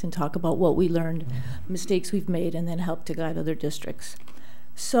showcase and talk about what we learned, mistakes we've made, and then help to guide other districts.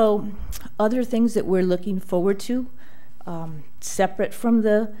 So other things that we're looking forward to, separate from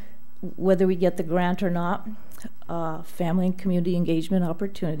whether we get the grant or not, family and community engagement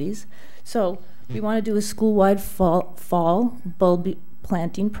opportunities. So we want to do a school-wide fall bulb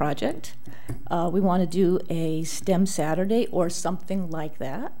planting project. We want to do a STEM Saturday or something like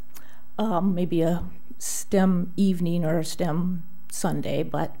that. Maybe a STEM evening or a STEM Sunday,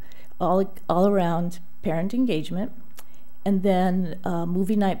 but all around parent engagement. And then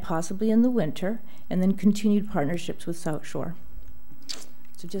movie night possibly in the winter, and then continued partnerships with South Shore.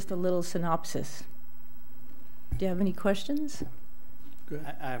 So just a little synopsis. Do you have any questions?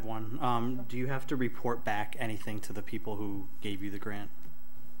 I have one. Do you have to report back anything to the people who gave you the grant?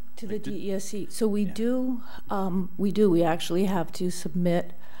 To the DESC. So we do. We actually have to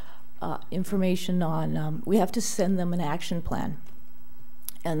submit information on, we have to send them an action plan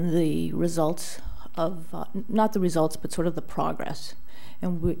and the results of, not the results, but sort of the progress.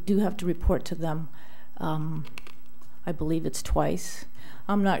 And we do have to report to them, I believe it's twice.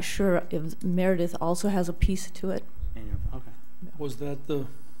 I'm not sure if Meredith also has a piece to it. Okay. Was that the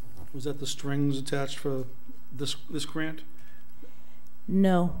strings attached for this grant?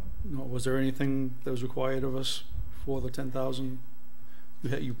 No. No. Was there anything that was required of us for the 10,000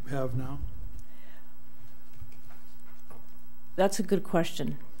 you have now? That's a good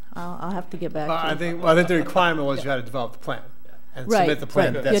question. I'll have to get back to you. I think the requirement was you had to develop the plan and submit the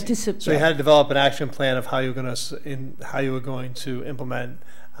plan. Right. So you had to develop an action plan of how you were going to implement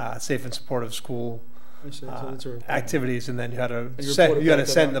safe and supportive school activities, and then you had to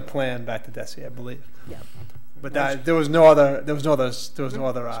send the plan back to DESI, I believe. Yeah. But there was no other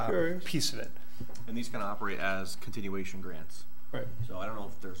piece of it. And these kind of operate as continuation grants. Right. So I don't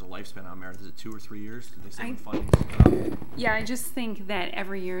know if there's a lifespan on there. Is it 2 or 3 years? Did they say when funding? Yeah, I just think that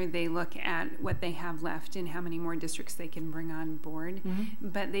every year they look at what they have left and how many more districts they can bring on board. Mm-hmm.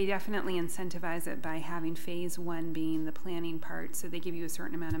 But they definitely incentivize it by having phase 1 being the planning part. So they give you a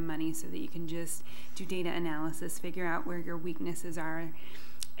certain amount of money so that you can just do data analysis, figure out where your weaknesses are,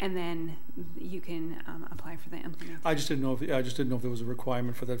 and then you can apply for the implementation. I just didn't know if there was a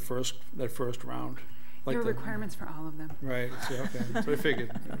requirement for that first round. There are requirements for all of them. Right. So, okay. That's what I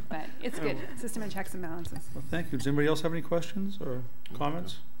figured. But it's good. System of checks and balances. Well, thank you. Does anybody else have any questions or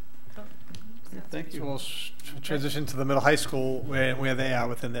comments? Thank you. So we'll transition to the middle high school where they are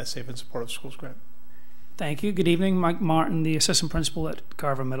within their safe and supportive schools grant. Thank you. Good evening. Mike Martin, the assistant principal at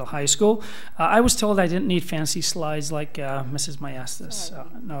Carver Middle High School. I was told I didn't need fancy slides like Mrs. Maestas.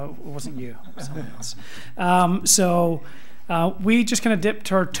 No, it wasn't you. It was someone else. We just kind of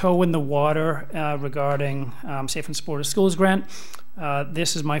dipped our toe in the water regarding Safe and Supportive Schools grant.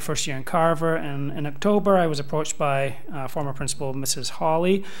 This is my first year in Carver, and in October I was approached by former principal Mrs.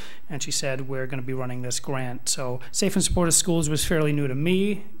 Hawley, and she said we're going to be running this grant. So Safe and Supportive Schools was fairly new to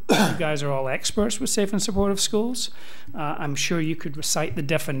me. You guys are all experts with Safe and Supportive Schools. I'm sure you could recite the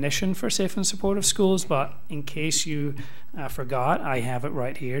definition for Safe and Supportive Schools, but in case you forgot, I have it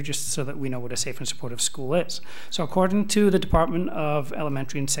right here just so that we know what a safe and supportive school is. So according to the Department of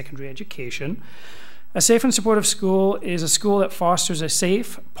Elementary and Secondary Education, a safe and supportive school is a school that fosters a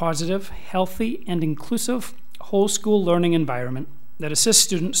safe, positive, healthy, and inclusive whole school learning environment that assists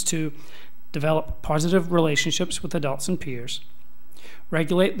students to develop positive relationships with adults and peers,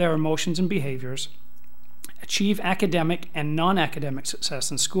 regulate their emotions and behaviors, achieve academic and non-academic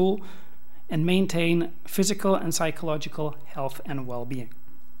success in school, and maintain physical and psychological health and well-being.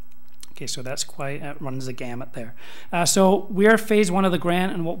 Okay, so that's runs the gamut there. So we are phase 1 of the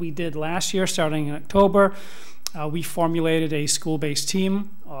grant, and what we did last year, starting in October, we formulated a school-based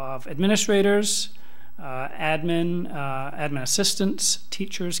team of administrators, admin assistants,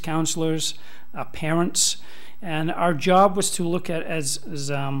 teachers, counselors, parents, and our job was to look at, as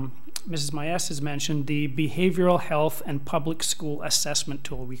Mrs. Maes has mentioned, the Behavioral Health and Public School Assessment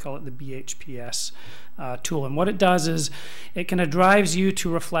Tool. We call it the BHPS tool. And what it does is it kind of drives you to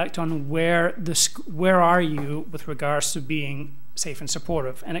reflect on where are you with regards to being safe and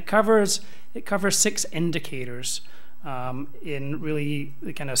supportive. And it covers 6 indicators in really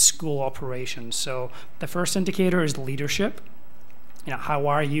the kind of school operations. So the first indicator is leadership. You know, how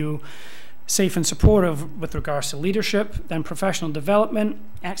are you safe and supportive with regards to leadership, then professional development,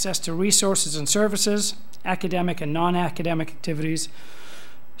 access to resources and services, academic and non-academic activities,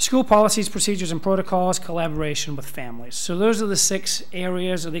 school policies, procedures, and protocols, collaboration with families. So those are the 6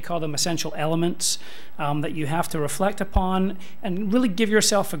 areas, or they call them essential elements, that you have to reflect upon and really give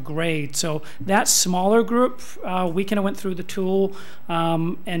yourself a grade. So that smaller group, we kind of went through the tool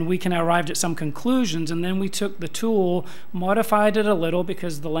and we kind of arrived at some conclusions, and then we took the tool, modified it a little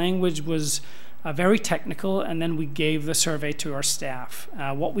because the language was very technical, and then we gave the survey to our staff.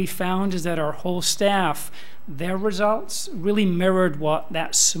 What we found is that our whole staff, their results really mirrored what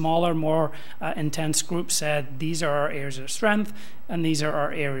that smaller, more intense group said. These are our areas of strength, and these are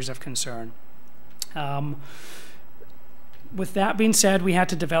our areas of concern. With that being said, we had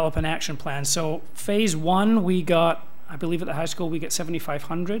to develop an action plan. So phase 1, we got, I believe at the high school, we get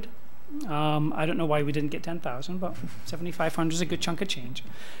 7,500. I don't know why we didn't get 10,000, but 7,500 is a good chunk of change.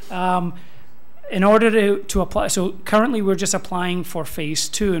 In order to apply, so currently we're just applying for phase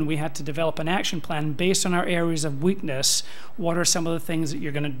 2, and we had to develop an action plan based on our areas of weakness. What are some of the things that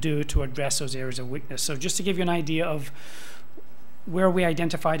you're going to do to address those areas of weakness? So just to give you an idea of where we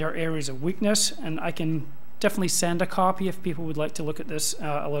identified our areas of weakness, and I can definitely send a copy if people would like to look at this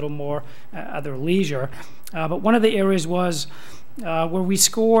a little more at their leisure. But one of the areas was where we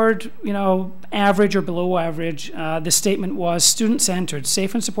scored, average or below average. The statement was student-centered,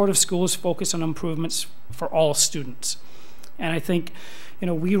 safe and supportive schools focus on improvements for all students. And I think,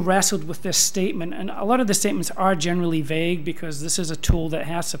 we wrestled with this statement, and a lot of the statements are generally vague because this is a tool that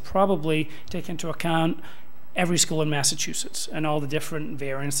has to probably take into account every school in Massachusetts and all the different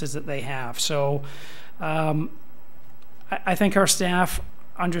variances that they have. So I think our staff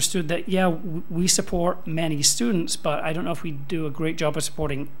understood that, yeah, we support many students, but I don't know if we do a great job of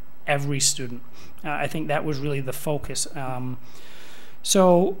supporting every student. I think that was really the focus.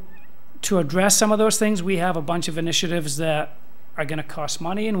 So to address some of those things, we have a bunch of initiatives that are going to cost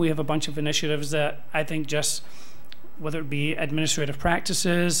money, and we have a bunch of initiatives that I think just, whether it be administrative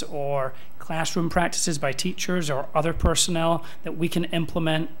practices or classroom practices by teachers or other personnel, that we can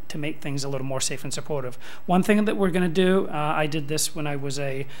implement to make things a little more safe and supportive. One thing that we're going to do, I did this when I was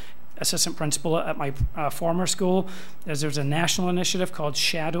a assistant principal at my former school, is there's a national initiative called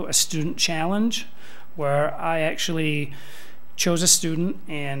Shadow a Student Challenge, where I actually chose a student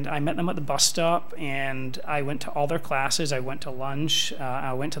and I met them at the bus stop, and I went to all their classes, I went to lunch,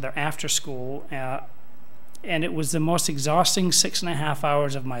 I went to their after school, and it was the most exhausting 6.5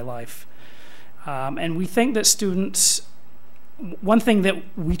 hours of my life. And we think that students, one thing that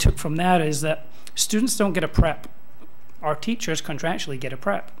we took from that is that students don't get a prep. Our teachers contractually get a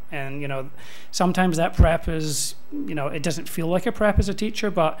prep. And, sometimes that prep is, it doesn't feel like a prep as a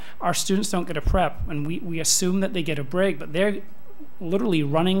teacher, but our students don't get a prep. And we assume that they get a break, but they're literally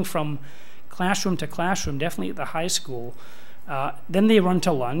running from classroom to classroom, definitely at the high school. Then they run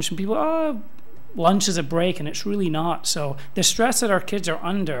to lunch, and people, lunch is a break, and it's really not. So the stress that our kids are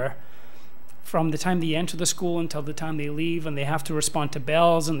under from the time they enter the school until the time they leave, and they have to respond to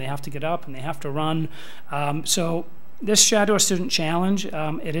bells, and they have to get up, and they have to run. So this Shadow a Student Challenge,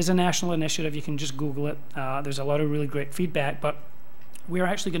 it is a national initiative. You can just Google it. There's a lot of really great feedback, but we're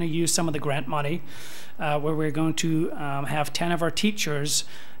actually going to use some of the grant money where we're going to have 10 of our teachers.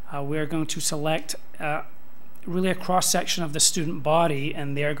 We're going to select really a cross-section of the student body,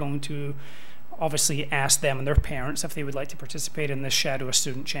 and they're going to obviously ask them and their parents if they would like to participate in this Shadow a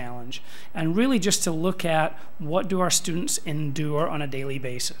Student Challenge. And really just to look at what do our students endure on a daily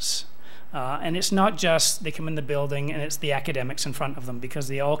basis. And it's not just they come in the building and it's the academics in front of them, because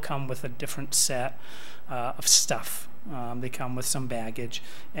they all come with a different set of stuff. They come with some baggage.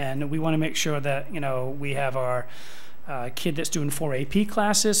 And we want to make sure that, we have our kid that's doing 4 AP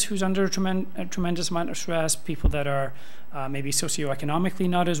classes who's under a tremendous amount of stress, people that are maybe socioeconomically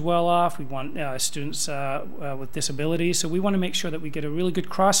not as well off. We want students with disabilities. So we want to make sure that we get a really good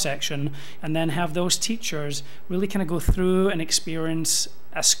cross-section, and then have those teachers really kind of go through and experience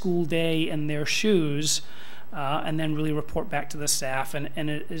a school day in their shoes, and then really report back to the staff. And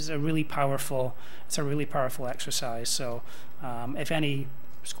it is a really powerful, exercise. So if any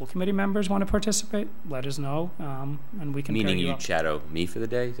school committee members want to participate, let us know, and we can Meaning pair you you'd up. shadow me for the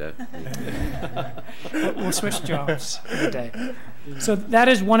day? Is that We'll switch jobs for the day. So that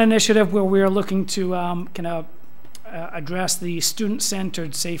is one initiative where we are looking to kind of address the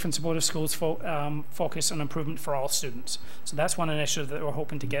student-centered, safe and supportive schools focus on improvement for all students. So that's one initiative that we're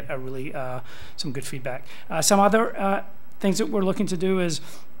hoping to get a really some good feedback. Some other things that we're looking to do is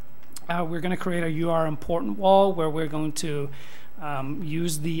we're going to create a You Are Important wall, where we're going to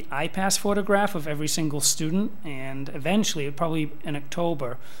use the iPass photograph of every single student, and eventually, probably in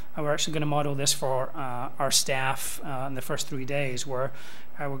October, we're actually going to model this for our staff in the first 3 days, where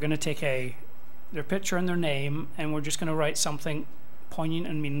we're going to take their picture and their name, and we're just going to write something poignant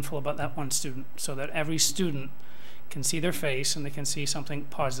and meaningful about that one student, so that every student can see their face and they can see something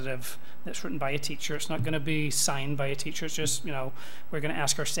positive that's written by a teacher. It's not going to be signed by a teacher. It's just, you know, we're going to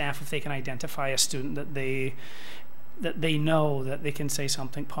ask our staff if they can identify a student that they know that they can say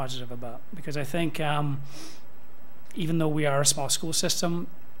something positive about. Because I think even though we are a small school system,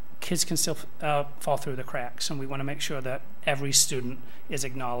 kids can still fall through the cracks, and we want to make sure that every student is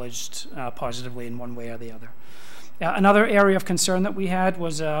acknowledged positively in one way or the other. Another area of concern that we had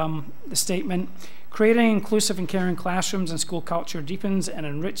was the statement, creating inclusive and caring classrooms and school culture deepens and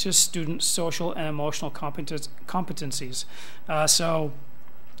enriches students' social and emotional competencies. So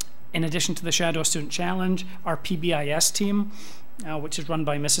in addition to the Shadow Student Challenge, our PBIS team, which is run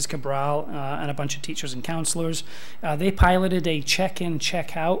by Mrs. Cabral and a bunch of teachers and counselors, they piloted a check-in,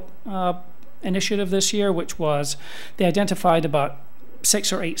 check-out initiative this year, which was, they identified about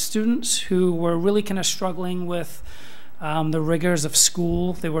 6 or 8 students who were really kind of struggling with the rigors of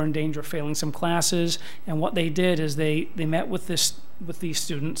school. They were in danger of failing some classes, and what they did is they met with these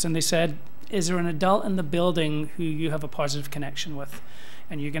students, and they said, is there an adult in the building who you have a positive connection with?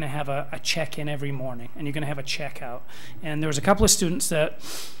 And you're going to have a check-in every morning, and you're going to have a check-out. And there was a couple of students that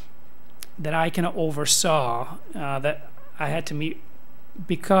I kind of oversaw that I had to meet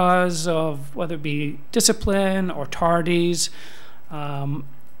because of whether it be discipline or tardies.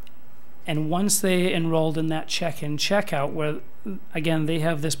 And once they enrolled in that check-in, check-out, where, again, they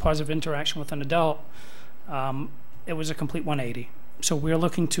have this positive interaction with an adult, it was a complete 180. So we're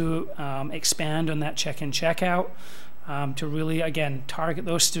looking to expand on that check-in, check-out to really, again, target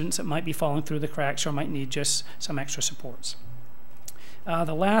those students that might be falling through the cracks or might need just some extra supports.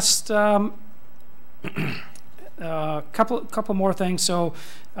 The last couple more things. So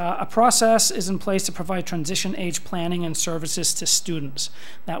a process is in place to provide transition age planning and services to students.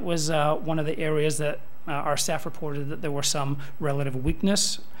 That was one of the areas that our staff reported that there were some relative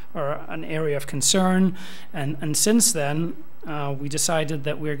weakness or an area of concern. And since then, we decided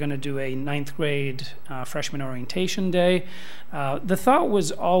that we're going to do a 9th grade freshman orientation day. The thought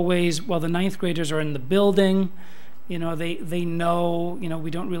was always, well, the 9th graders are in the building. You know, they know, you know,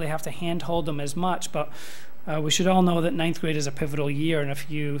 we don't really have to handhold them as much, but we should all know that 9th grade is a pivotal year, and if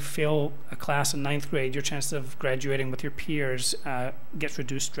you fail a class in 9th grade, your chance of graduating with your peers gets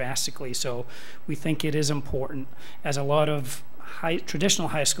reduced drastically. So we think it is important, as a lot of traditional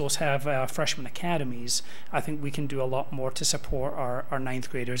high schools have freshman academies. I think we can do a lot more to support our 9th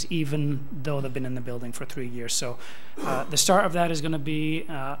graders, even though they've been in the building for 3 years. So the start of that is going to be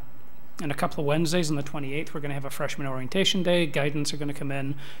in a couple of Wednesdays. On the 28th, we're going to have a freshman orientation day. Guidance are going to come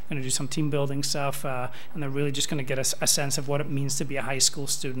in, going to do some team building stuff, and they're really just going to get a sense of what it means to be a high school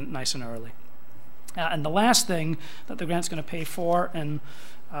student nice and early. And the last thing that the grant's going to pay for, and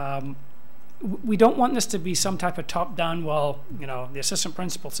we don't want this to be some type of top-down, well, you know, the assistant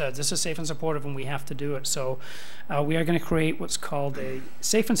principal says this is safe and supportive and we have to do it. So we are going to create what's called a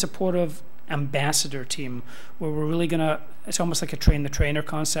safe and supportive ambassador team, where we're really going to, it's almost like a train the trainer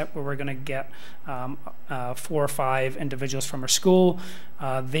concept, where we're going to get 4 or 5 individuals from our school.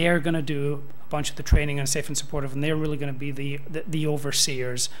 They're going to do a bunch of the training on safe and supportive, and they're really going to be the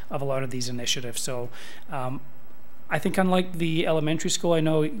overseers of a lot of these initiatives. So I think, unlike the elementary school, I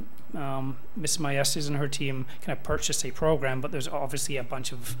know Ms. Maestes and her team kind of purchased a program, but there's obviously a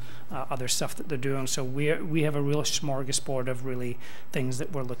bunch of other stuff that they're doing. So we have a real smorgasbord of really things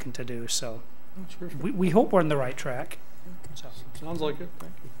that we're looking to do. So we hope we're on the right track. So. Sounds like it.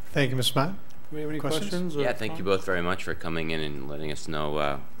 Thank you. Thank you, Ms. Matt. Do we have any questions? Yeah, thank you both very much for coming in and letting us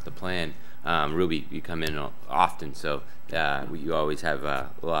know the plan. Ruby, you come in often, so you always have a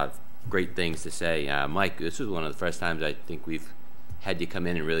lot of great things to say. Mike, this was one of the first times I think we've had you come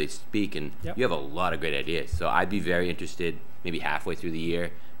in and really speak, and you have a lot of great ideas. So I'd be very interested, maybe halfway through the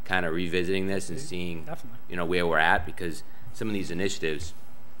year, kind of revisiting this and seeing, you know, where we're at, because some of these initiatives,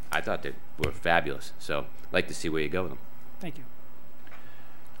 I thought that were fabulous. So I'd like to see where you go with them. Thank you.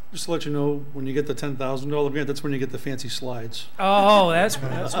 Just to let you know, when you get the $10,000 grant, that's when you get the fancy slides. Oh, that's what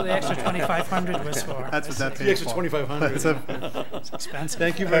the extra $2,500 was for. That's what that The extra $2,500. It's expensive.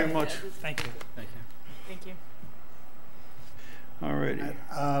 Thank you very much. Thank you. Thank you. Thank you. All righty.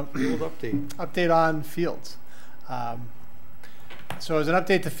 Field update. Update on fields. So as an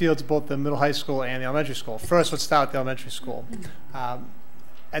update to fields, both the middle high school and the elementary school. First, let's start with the elementary school.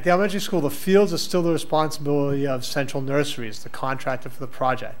 At the elementary school, the fields are still the responsibility of Central Nurseries, the contractor for the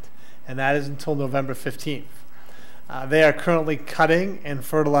project, and that is until November 15th. They are currently cutting and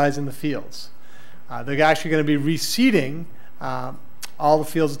fertilizing the fields. They're actually going to be reseeding all the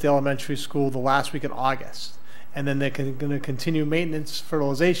fields at the elementary school the last week in August. And then they're going to continue maintenance,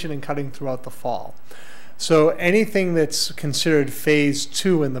 fertilization, and cutting throughout the fall. So anything that's considered phase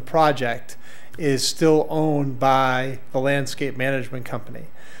 2 in the project is still owned by the landscape management company.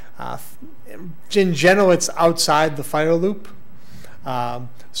 In general, it's outside the fire loop.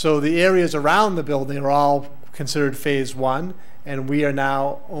 So the areas around the building are all considered phase 1, and we are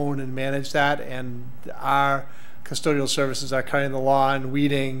now own and manage that, and our custodial services are cutting the lawn,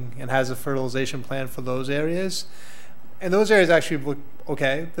 weeding, and has a fertilization plan for those areas. And those areas actually look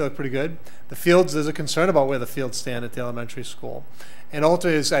okay. They look pretty good. The fields, there's a concern about where the fields stand at the elementary school. And also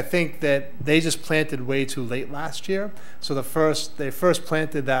is, I think that they just planted way too late last year. So they first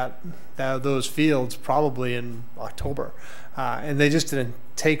planted those fields probably in October. And they just didn't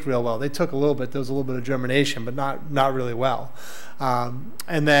take real well. They took a little bit. There was a little bit of germination, but not really well.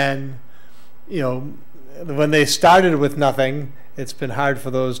 And then, when they started with nothing, it's been hard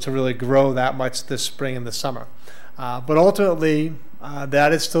for those to really grow that much this spring and this summer. But ultimately,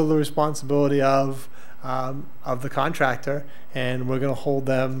 that is still the responsibility of the contractor, and we're going to hold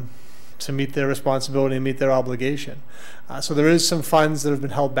them to meet their responsibility and meet their obligation. So there is some funds that have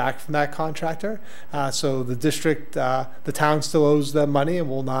been held back from that contractor. So the district, the town still owes them money and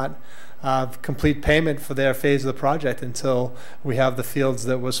will not complete payment for their phase of the project until we have the fields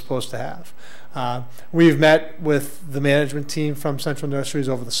that we're supposed to have. We've met with the management team from Central Nurseries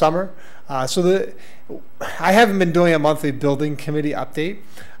over the summer. I haven't been doing a monthly building committee update.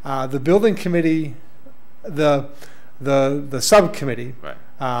 The building committee, the subcommittee, Right.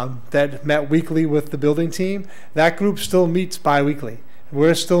 That met weekly with the building team, that group still meets bi-weekly.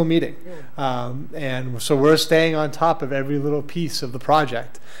 We're still meeting. And so we're staying on top of every little piece of the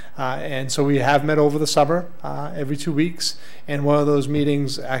project. And so we have met over the summer every 2 weeks. And one of those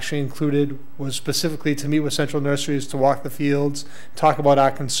meetings actually was specifically to meet with Central Nurseries to walk the fields, talk about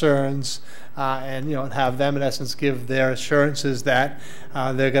our concerns, and have them in essence give their assurances that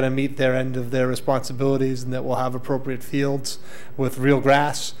they're going to meet their end of their responsibilities and that we'll have appropriate fields with real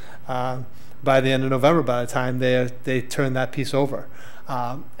grass by the end of November, by the time they turn that piece over.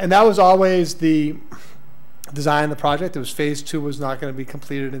 And that was always the design of the project. It was phase 2 was not going to be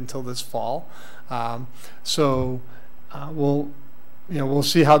completed until this fall. We'll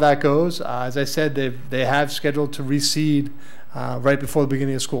see how that goes. As I said, they have scheduled to reseed right before the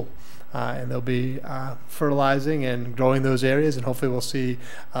beginning of school. And they'll be fertilizing and growing those areas, and hopefully we'll see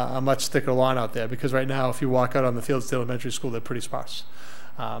a much thicker lawn out there, because right now if you walk out on the fields at the elementary school, they're pretty sparse.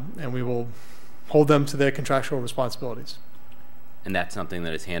 And we will hold them to their contractual responsibilities. And that's something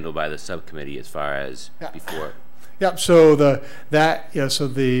that is handled by the subcommittee as far as before. Yep. So the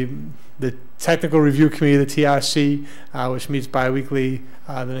technical review committee, the TRC, which meets biweekly,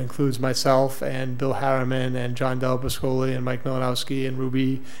 that includes myself and Bill Harriman and John Del Pascoli and Mike Milanowski and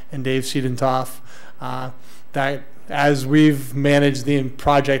Ruby and Dave Siedentoff. That as we've managed the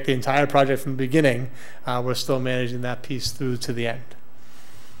entire project from the beginning, we're still managing that piece through to the end.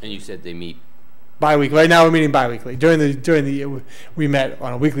 And you said they meet bi-weekly. Right now we're meeting bi-weekly. During the year, we met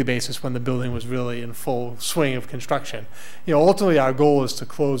on a weekly basis when the building was really in full swing of construction. Ultimately our goal is to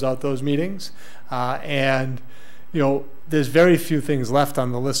close out those meetings, and there's very few things left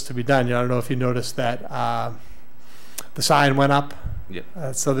on the list to be done. I don't know if you noticed that the sign went up. Yep.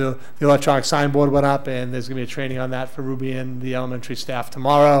 So the electronic signboard went up, and there's going to be a training on that for Ruby and the elementary staff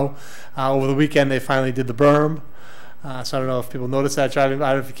tomorrow. Over the weekend they finally did the berm. So I don't know if people noticed that driving.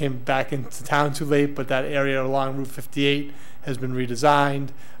 I don't know if you came back into town too late, but that area along Route 58 has been redesigned.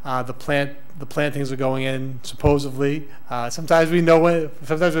 The plantings are going in supposedly. Sometimes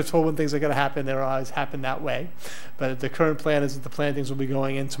we're told when things are going to happen. They don't always happen that way. But the current plan is that the plantings will be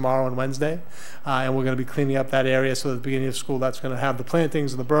going in tomorrow and Wednesday, and we're going to be cleaning up that area. So at the beginning of school, that's going to have the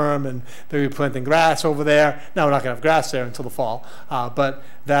plantings and the berm, and they're going to be planting grass over there. Now we're not going to have grass there until the fall, but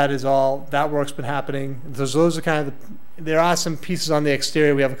that is all. That work's been happening. Those are kind of there are some pieces on the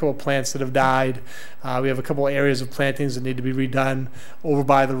exterior. We have a couple of plants that have died. We have a couple of areas of plantings that need to be redone. Over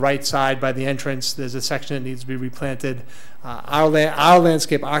by the right side, by the entrance, there's a section that needs to be replanted. Our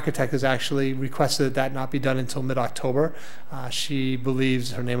landscape architect has actually requested that not be done until mid-October. She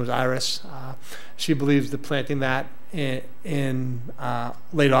believes, her name was Iris, she believes that planting that in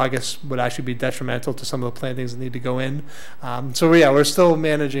late August would actually be detrimental to some of the plantings that need to go in. We're still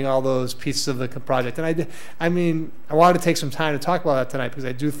managing all those pieces of the project. And I wanted to take some time to talk about that tonight, because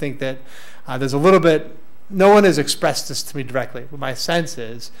I do think that there's a little bit, no one has expressed this to me directly, but my sense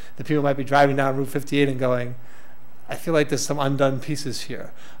is that people might be driving down Route 58 and going, I feel like there's some undone pieces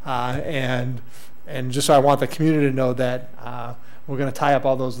here. And and just so I want the community to know that we're going to tie up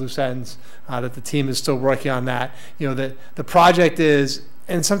all those loose ends, that the team is still working on that. You know, that the project is,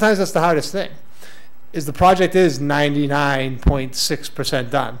 and sometimes that's the hardest thing, is the project is 99.6%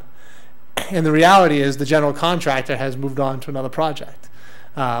 done. And the reality is the general contractor has moved on to another project.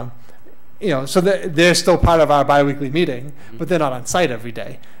 You know, so they're still part of our biweekly meeting, but they're not on site every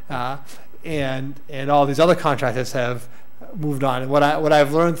day. And all these other contractors have moved on. And what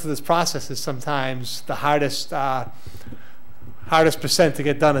I've learned through this process is sometimes the hardest percent to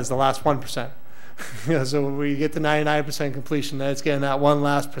get done is the last 1%. You know, so when we get to 99% completion, then it's getting that one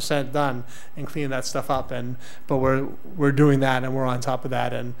last percent done and cleaning that stuff up. But we're doing that, and we're on top of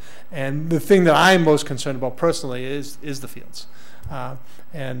that. And the thing that I'm most concerned about personally is the fields.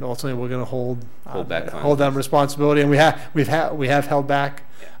 And ultimately, we're going to hold them responsibility. And we have held back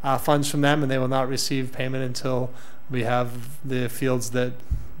funds from them, and they will not receive payment until we have the fields that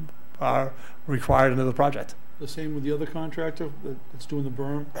are required under the project. The same with the other contractor that's doing the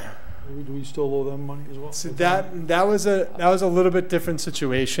berm? Do we still owe them money as well? So that was a little bit different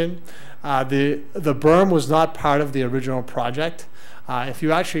situation. The berm was not part of the original project. If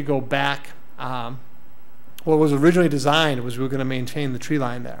you actually go back, what was originally designed was we were going to maintain the tree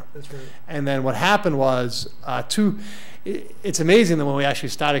line there. That's right. And then what happened was it's amazing that when we actually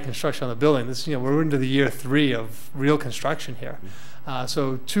started construction on the building, we're into the year 3 of real construction here.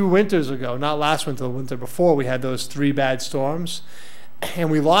 So 2 winters ago, not last winter, the winter before, we had those 3 bad storms.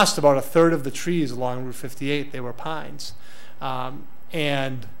 And we lost about 1/3 of the trees along Route 58. They were pines.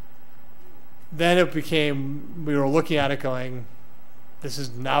 And then it became, we were looking at it going,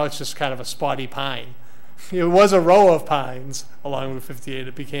 now it's just kind of a spotty pine. It was a row of pines along Route 58.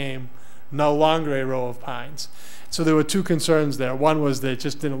 It became no longer a row of pines. So there were 2 concerns there. One was that it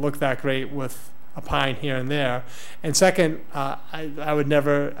just didn't look that great with a pine here and there. And second, I would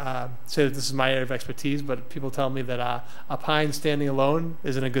never say that this is my area of expertise, but people tell me that a pine standing alone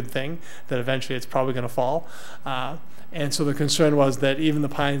isn't a good thing, that eventually it's probably going to fall. And so the concern was that even the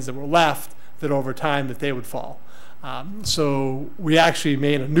pines that were left, that over time that they would fall. So we actually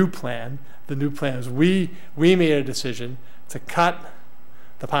made a new plan. The new plan is we made a decision to cut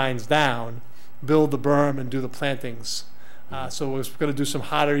the pines down, build the berm, and do the plantings. So we're going to do some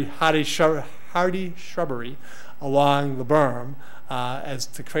hardy shrubbery along the berm as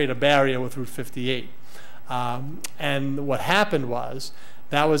to create a barrier with Route 58. And what happened was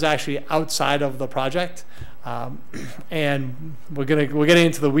that was actually outside of the project. And we're getting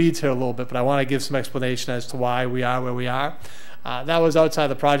into the weeds here a little bit, but I want to give some explanation as to why we are where we are. That was outside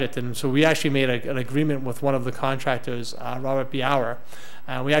the project, and so we actually made an agreement with one of the contractors, Robert Bauer.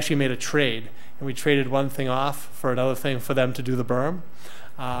 We actually made a trade, and we traded one thing off for another thing for them to do the berm.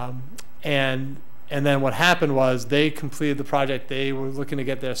 And then what happened was they completed the project. They were looking to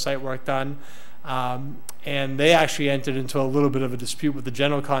get their site work done, and they actually entered into a little bit of a dispute with the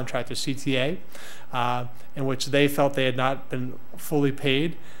general contractor, CTA, in which they felt they had not been fully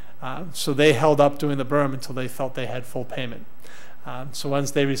paid. So they held up doing the berm until they felt they had full payment. So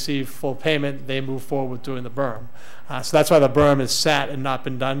once they received full payment, they moved forward with doing the berm. So that's why the berm is sat and not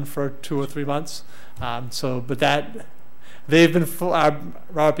been done for 2 or 3 months. But they've been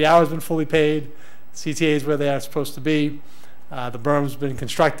Robert Bauer has been fully paid. CTA is where they are supposed to be. The berm's been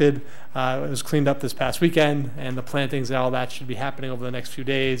constructed. It was cleaned up this past weekend, and the plantings and all that should be happening over the next few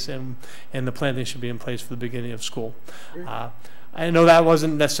days, and the plantings should be in place for the beginning of school. I know that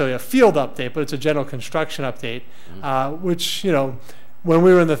wasn't necessarily a field update, but it's a general construction update, which, when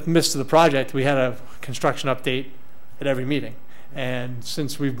we were in the midst of the project, we had a construction update at every meeting. And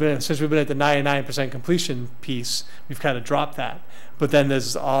since we've been at the 99% completion piece, we've kind of dropped that. But then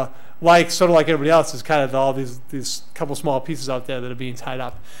there's sort of like everybody else, there's kind of all these couple small pieces out there that are being tied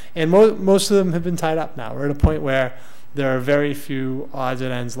up, and most of them have been tied up now. We're at a point where there are very few odds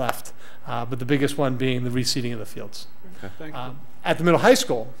and ends left, but the biggest one being the reseeding of the fields. Thank you. At the middle high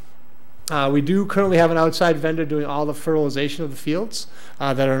school, we do currently have an outside vendor doing all the fertilization of the fields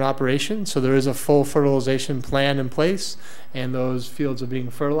that are in operation. So there is a full fertilization plan in place, and those fields are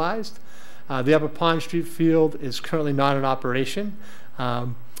being fertilized. The Upper Pond Street field is currently not in operation.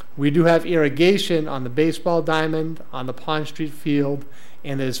 We do have irrigation on the baseball diamond, on the Pond Street field,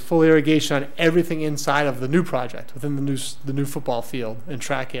 and there's full irrigation on everything inside of the new project, within the new football field and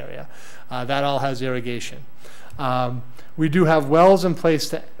track area. That all has irrigation. We do have wells in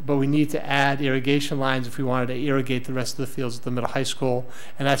place, but we need to add irrigation lines if we wanted to irrigate the rest of the fields at the middle high school,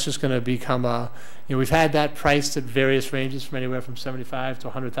 and that's just going to become we've had that priced at various ranges from anywhere from $75,000 to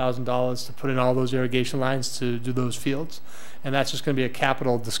 $100,000 to put in all those irrigation lines to do those fields, and that's just going to be a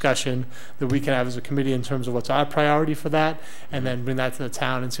capital discussion that we can have as a committee in terms of what's our priority for that, and then bring that to the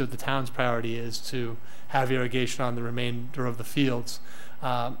town and see what the town's priority is to have irrigation on the remainder of the fields.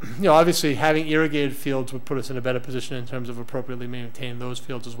 Obviously having irrigated fields would put us in a better position in terms of appropriately maintaining those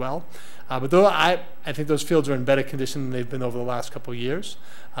fields as well. But though I think those fields are in better condition than they've been over the last couple of years.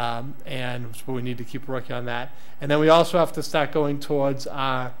 And so we need to keep working on that. And then we also have to start going towards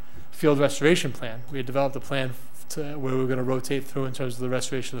our field restoration plan. We had developed a plan where we're going to rotate through in terms of the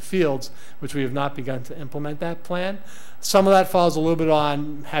restoration of the fields, which we have not begun to implement that plan. Some of that falls a little bit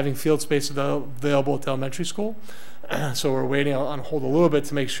on having field space available at the elementary school. So we're waiting on hold a little bit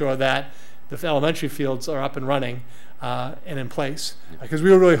to make sure that the elementary fields are up and running and in place. Because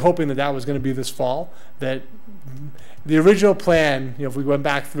we were really hoping that that was going to be this fall. That the original plan, if we went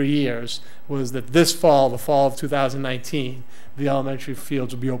back 3 years, was that this fall, the fall of 2019, the elementary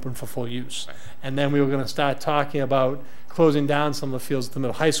fields would be open for full use. And then we were going to start talking about closing down some of the fields at the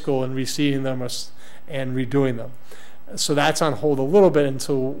middle high school and reseeding them and redoing them. So that's on hold a little bit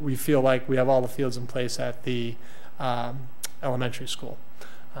until we feel like we have all the fields in place at the elementary school.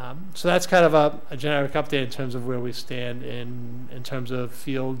 So that's kind of a generic update in terms of where we stand in terms of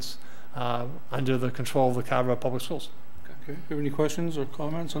fields under the control of the Carver Public Schools. Okay. Have any questions or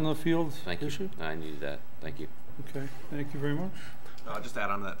comments on the field issue? I needed that. Thank you. Okay. Thank you very much. Just to add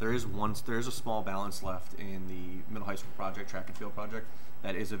on to that, there is a small balance left in the middle high school project, track and field project,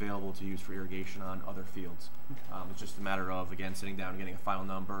 that is available to use for irrigation on other fields. It's just a matter of, again, sitting down and getting a final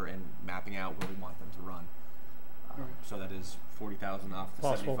number and mapping out where we want them to run. So that is 40,000 off to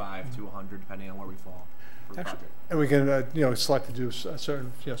Possible. 75 to 100, depending on where we fall for the project. And we can select to do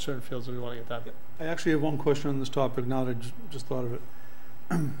certain fields that we want to get done. Yep. I actually have one question on this topic now that I just thought of it.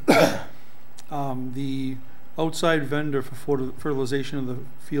 The outside vendor for fertilization of the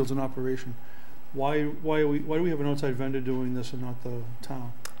fields in operation. Why do we have an outside vendor doing this and not the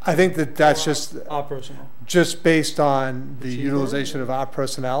town? I think that's just our personnel. Just based on the cheaper? utilization of our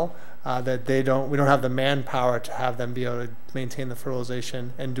personnel, that we don't have the manpower to have them be able to maintain the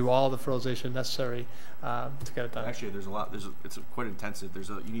fertilization and do all the fertilization necessary to get it done. Actually, it's quite intensive.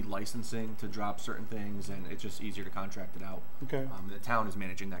 You need licensing to drop certain things, and it's just easier to contract it out. Okay. The town is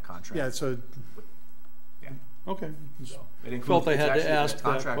managing that contract. Yeah. So. Yeah. Okay. So it includes, Felt I had to actually, ask the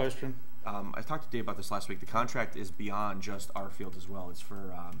that contract, question. I talked to Dave about this last week. The contract is beyond just our field as well. It's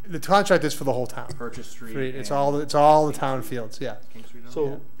for The contract is for the whole town. Purchase Street. It's all the town fields. Yeah. King Street.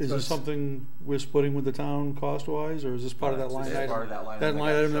 So is So this something we're splitting with the town cost-wise, or is this part of that line It's item? part of that line That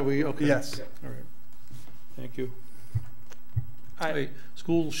line item that we, okay. Yes. All right. Thank you. I- Hey,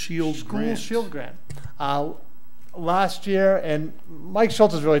 School Shield Grant. School Shield Grant. Last year, and Mike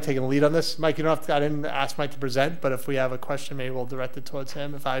Schultz has really taken the lead on this. Mike, you don't have to, I didn't ask Mike to present, but if we have a question, maybe we'll direct it towards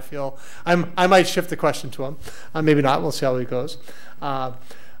him. If I feel, I might shift the question to him. Maybe not, we'll see how it goes.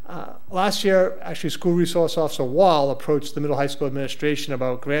 Last year, actually, School Resource Officer Wall approached the middle high school administration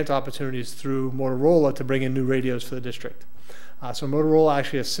about grant opportunities through Motorola to bring in new radios for the district. So Motorola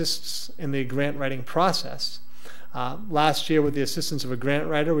actually assists in the grant writing process. Last year, with the assistance of a grant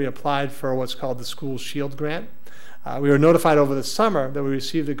writer, we applied for what's called the School Shield Grant. We were notified over the summer that we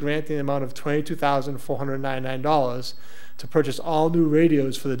received a grant in the amount of $22,499 to purchase all new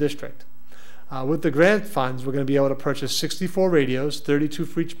radios for the district. With the grant funds, we're going to be able to purchase 64 radios, 32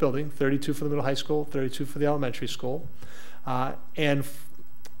 for each building, 32 for the middle high school, 32 for the elementary school. And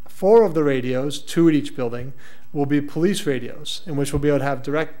 4 of the radios, 2 at each building, will be police radios, in which we'll be able to have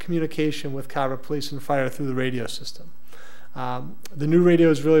direct communication with Carver Police and Fire through the radio system. The new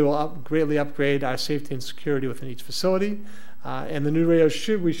radios really will greatly upgrade our safety and security within each facility, and the new radios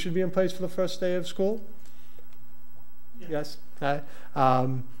should be in place for the first day of school. Yeah. Yes.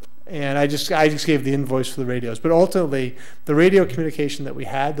 And I just gave the invoice for the radios, but ultimately the radio communication that we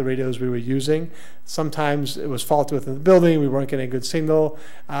had, the radios we were using, sometimes it was faulty within the building. We weren't getting a good signal.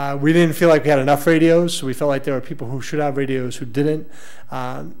 We didn't feel like we had enough radios, so we felt like there were people who should have radios who didn't.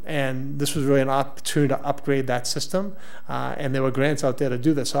 And this was really an opportunity to upgrade that system. And there were grants out there to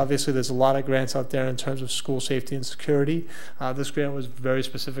do this. Obviously, there's a lot of grants out there in terms of school safety and security. This grant was very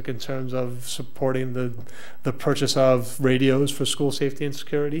specific in terms of supporting the purchase of radios for school safety and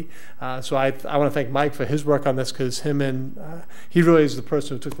security. So I want to thank Mike for his work on this, because he really is the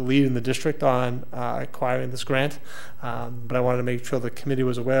person who took the lead in the district on acquiring this grant. But I wanted to make sure the committee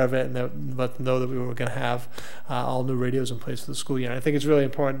was aware of it and let them know that we were going to have all new radios in place for the school year. And I think it's really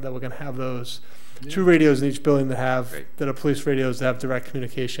important that we're going to have those 2 radios in each building that are police radios that have direct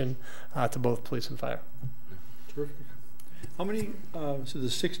communication to both police and fire. Terrific. How many, so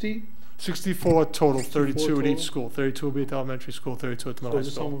there's 60? 64 total, 32 total? at each school. 32 will be at the elementary school, 32 at the middle So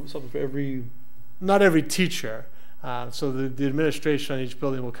is school. something for every... Not every teacher. So the administration on each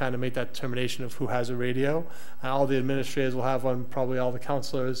building will kind of make that determination of who has a radio. All the administrators will have one, probably all the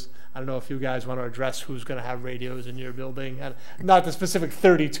counselors. I don't know if you guys want to address who's going to have radios in your building. And not the specific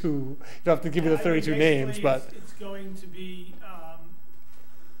 32. You don't have to give me the 32 names, but... It's going to be,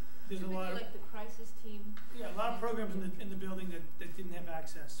 there's a lot of... Like the crisis team? Yeah, a lot of programs in the building that didn't have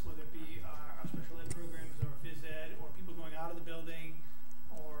access, whether it be our special ed programs or phys ed, or people going out of the building,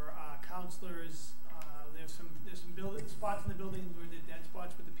 or counselors. There's some spots in the building where they're dead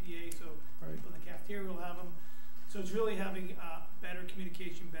spots with the PA, so people in the cafeteria will have them. So it's really having better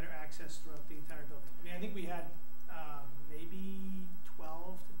communication, better access throughout the entire building. I mean, I think we had maybe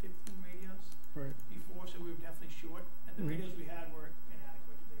 12 to 15 radios before, so we were definitely short. And the radios we had were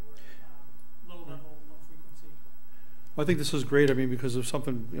inadequate. They were low level, low frequency. Well, I think this is great. I mean, because if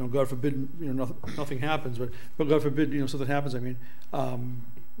something, God forbid, nothing happens, but God forbid, something happens. I mean,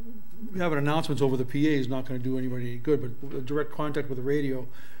 having announcements over the PA is not going to do anybody any good, but direct contact with the radio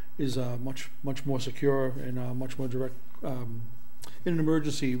is much more secure and much more direct. In an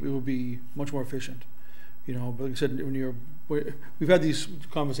emergency, it will be much more efficient. But like I said, we've had these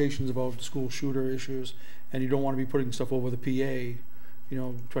conversations about school shooter issues, and you don't want to be putting stuff over the PA,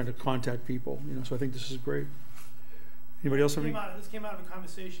 trying to contact people. So I think this is great. Anybody else have any? This came out of a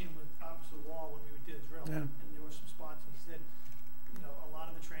conversation with Officer Wall when we did a drill, and there were some spots, and he said, a lot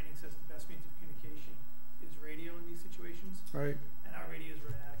of the training says the best means of communication is radio in these situations. Right. And our radios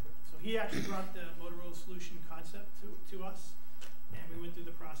were inadequate. So he actually brought the Motorola solution concept to us, and we went through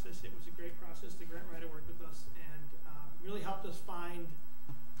the process. It was a great process. The grant writer worked with us and really helped us find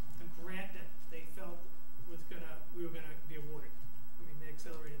a grant that they felt we were gonna be awarded. I mean, they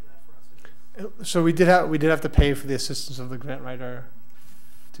accelerated that for us. So we did have to pay for the assistance of the grant writer,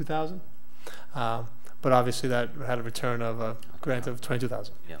 $2,000, but obviously that had a return of a grant of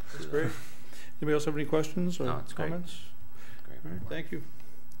 $22,000. Yeah, That's great. Anybody else have any questions or it's comments? Great. All right, thank you.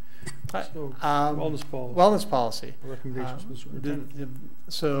 So, Wellness policy. Wellness policy. Recommendations from the superintendent.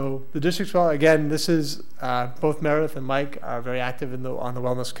 So the district's, again, this is both Meredith and Mike are very active on the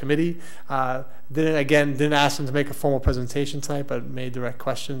wellness committee. Didn't ask them to make a formal presentation tonight, but made direct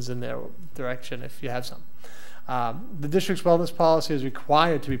questions in their direction if you have some. The district's wellness policy is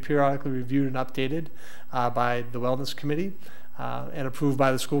required to be periodically reviewed and updated by the wellness committee and approved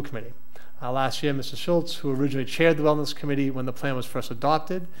by the school committee. Last year, Mr. Schultz, who originally chaired the Wellness Committee when the plan was first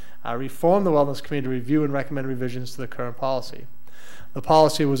adopted, reformed the Wellness Committee to review and recommend revisions to the current policy. The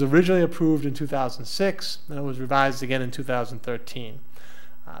policy was originally approved in 2006, and it was revised again in 2013.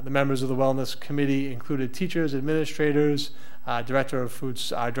 The members of the Wellness Committee included teachers, administrators, Director of Food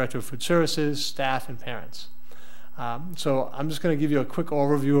Services, staff, and parents. So I'm just going to give you a quick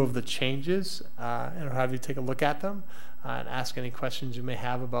overview of the changes and have you take a look at them. And ask any questions you may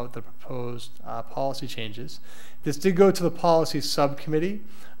have about the proposed policy changes. This did go to the policy subcommittee.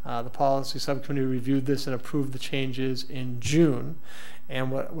 The policy subcommittee reviewed this and approved the changes in June.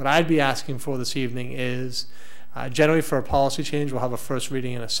 And what I'd be asking for this evening is, generally for a policy change, we'll have a first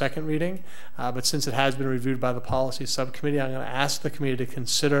reading and a second reading. But since it has been reviewed by the policy subcommittee, I'm going to ask the committee to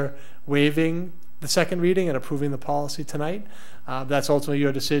consider waiving the second reading and approving the policy tonight. That's ultimately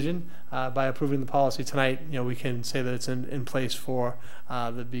your decision. By approving the policy tonight, we can say that it's in place for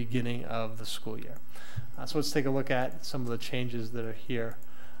the beginning of the school year. So let's take a look at some of the changes that are here.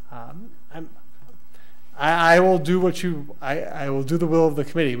 I will do I will do the will of the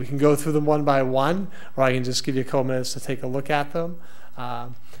committee. We can go through them one by one, or I can just give you a couple minutes to take a look at them.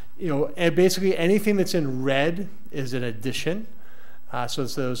 And basically anything that's in red is an addition. So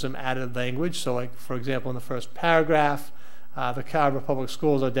there's some added language. So like, for example, in the first paragraph, the Carver Public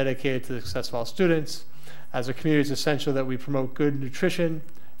Schools are dedicated to the success of all students. As a community, it's essential that we promote good nutrition,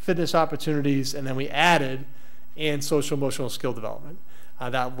 fitness opportunities, and then we added, and social emotional skill development.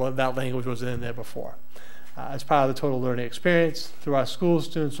 That language was in there before. As part of the total learning experience, through our schools,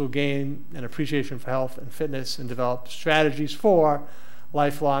 students will gain an appreciation for health and fitness and develop strategies for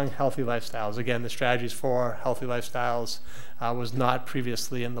lifelong healthy lifestyles. Again, the strategies for healthy lifestyles was not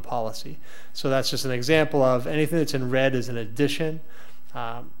previously in the policy. So that's just an example of anything that's in red is an addition.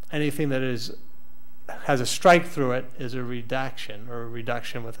 Anything that is has a strike through it is a redaction or a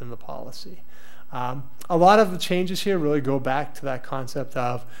reduction within the policy. A lot of the changes here really go back to that concept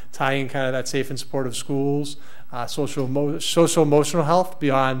of tying kind of that safe and supportive schools, social emotional health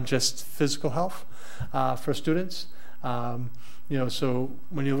beyond just physical health for students. So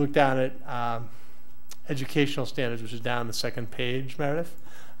when you look down at educational standards, which is down the second page, Meredith,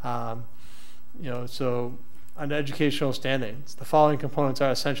 so under educational standings, the following components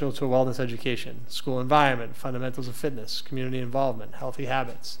are essential to a wellness education: school environment, fundamentals of fitness, community involvement, healthy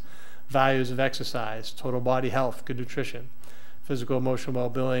habits, values of exercise, total body health, good nutrition, physical, emotional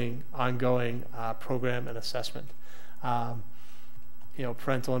well-being, ongoing program and assessment,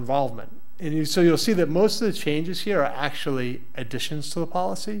 parental involvement. And so you'll see that most of the changes here are actually additions to the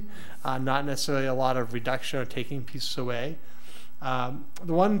policy, not necessarily a lot of reduction or taking pieces away.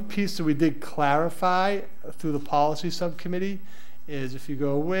 The one piece that we did clarify through the policy subcommittee is if you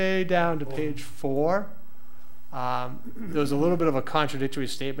go way down to page 4, there's a little bit of a contradictory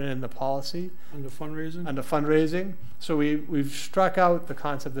statement in the policy. Under fundraising? Under fundraising. So we've struck out the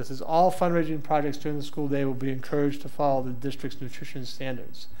concept that says all fundraising projects during the school day will be encouraged to follow the district's nutrition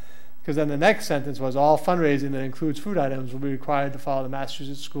standards. Because then the next sentence was all fundraising that includes food items will be required to follow the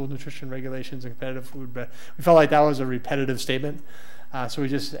Massachusetts school nutrition regulations and competitive food. But we felt like that was a repetitive statement. So we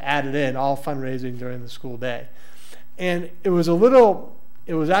just added in all fundraising during the school day. And it was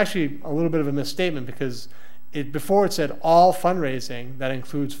actually a little bit of a misstatement because before it said all fundraising that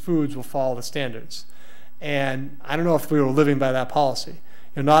includes foods will follow the standards. And I don't know if we were living by that policy.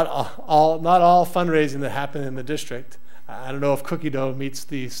 Not all fundraising that happened in the district. I don't know if cookie dough meets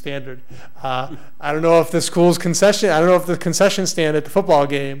the standard. I don't know if the school's concession, I don't know if the concession stand at the football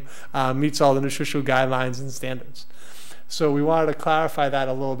game meets all the nutritional guidelines and standards. So we wanted to clarify that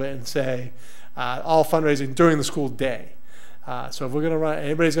a little bit and say all fundraising during the school day. So if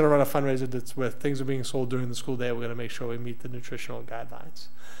anybody's going to run a fundraiser that's with things are being sold during the school day, we're going to make sure we meet the nutritional guidelines.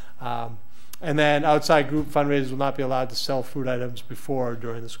 And then outside group fundraisers will not be allowed to sell food items before or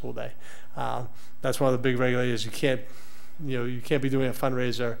during the school day. That's one of the big regulations. You can't be doing a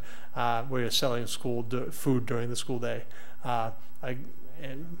fundraiser where you're selling school food during the school day.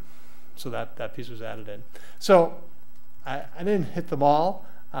 And so that piece was added in. So I didn't hit them all.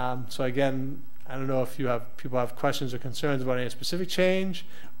 So again, I don't know if people have questions or concerns about any specific change,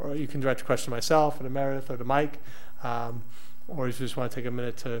 or you can direct a question to myself or to Meredith or to Mike, or if you just want to take a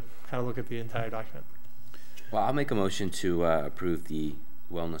minute to kind of look at the entire document. Well, I'll make a motion to approve the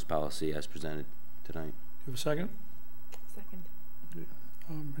wellness policy as presented tonight. Do you have a second? Second.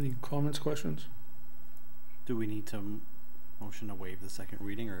 Any comments, questions? Do we need to motion to waive the second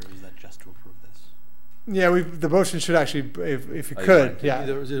reading, or is that just to approve this? Yeah, the motion should actually, if you could, yeah.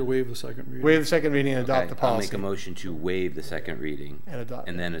 Either waive the second reading. Waive the second reading and adopt the policy. I'll make a motion to waive the second reading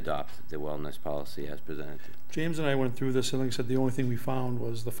and then adopt the wellness policy as presented. James and I went through this, and like I said, the only thing we found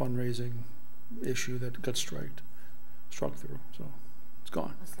was the fundraising issue that got struck through. So it's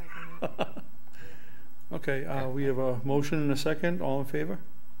gone. Okay, we have a motion and a second. All in favor?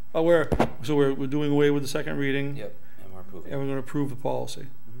 Oh, we're doing away with the second reading. Yep, and we're approving. And we're going to approve the policy.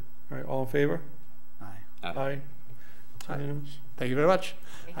 All right, all in favor? Aye. Unanimous. Thank you very much.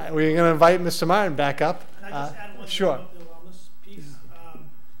 We're going to invite Mr. Martin back up. Can I just add one sure. thing about the wellness piece?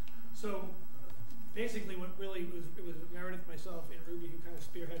 So basically what really it was Meredith, myself, and Ruby who kind of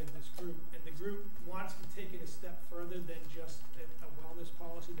spearheaded this group. And the group wants to take it a step further than just a wellness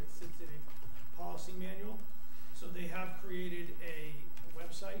policy that sits in a policy manual. So they have created a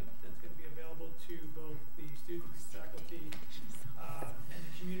website that's going to be available to both the students, faculty, and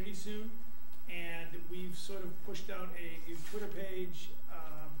the community soon. And we've sort of pushed out a new Twitter page.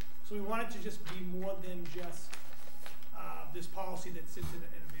 So we want it to just be more than just this policy that sits in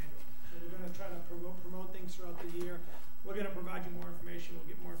a manual. So we're going to try to promote things throughout the year. We're going to provide you more information.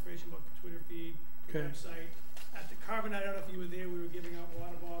 We'll get more information about the Twitter feed, the website. At the Carver night, I don't know if you were there, we were giving out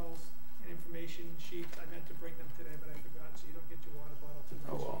water bottles and information sheets. I meant to bring them today, but I forgot, so you don't get your water bottle too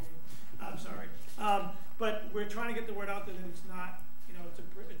much. Oh, well. I'm sorry. But we're trying to get the word out there that it's not,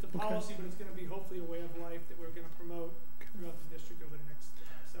 it's a policy, but it's going to be hopefully a way of life that we're going to promote throughout the district over the next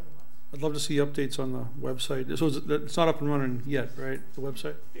 7 months. I'd love to see updates on the website. So it's not up and running yet, right? The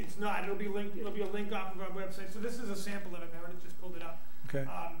website? It's not. It'll be linked. It'll be a link off of our website. So this is a sample of it. Meredith just pulled it up. Okay.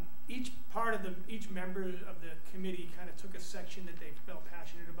 Each member of the committee kind of took a section that they felt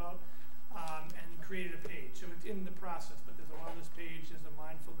passionate about and created a page. So it's in the process, but there's a wellness page. There's a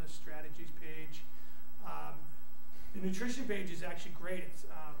mindfulness strategies page. The nutrition page is actually great. It's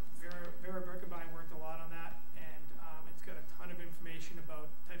Vera Birkenbein worked a lot on that, and it's got a ton of information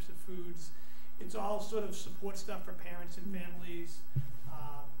about types of foods. It's all sort of support stuff for parents and families.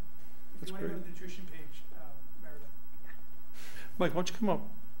 That's you want to great. go to the nutrition page, Meredith. Mike, why don't you come up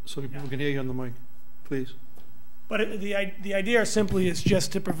so people can hear you on the mic, please? But the idea simply is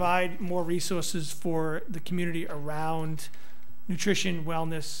just to provide more resources for the community around nutrition,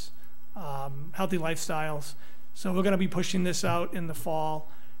 wellness, healthy lifestyles. So we're going to be pushing this out in the fall,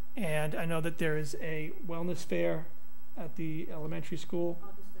 and I know that there is a wellness fair at the elementary school.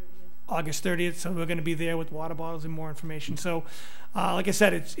 August 30th, so we're going to be there with water bottles and more information. So, like I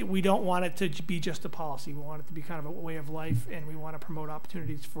said, we don't want it to be just a policy. We want it to be kind of a way of life, and we want to promote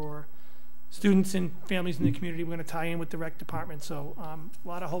opportunities for students and families in the community. We're going to tie in with the rec department. So, a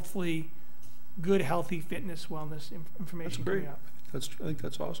lot of hopefully good, healthy fitness, wellness information. That's great. Coming up. I think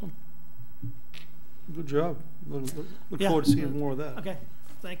that's awesome. Good job. Look Yeah. forward to seeing more of that. Okay,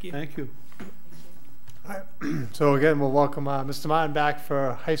 thank you. Thank you. All right. So again, we'll welcome Mr. Martin back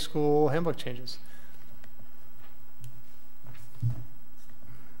for high school handbook changes.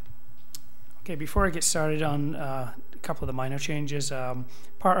 Okay, before I get started on a couple of the minor changes,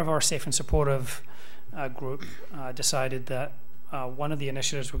 part of our Safe and Supportive group decided that one of the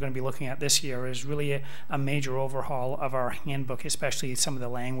initiatives we're going to be looking at this year is really a major overhaul of our handbook, especially some of the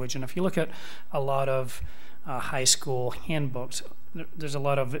language. And if you look at a lot of high school handbooks, there's a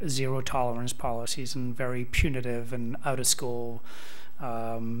lot of zero tolerance policies and very punitive and out of school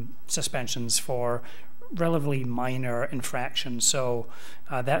suspensions for relatively minor infractions. So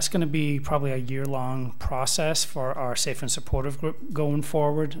that's going to be probably a year-long process for our Safe and Supportive group going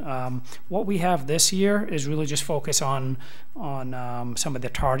forward. What we have this year is really just focus on some of the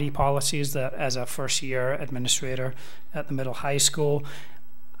tardy policies that, as a first-year administrator at the middle high school,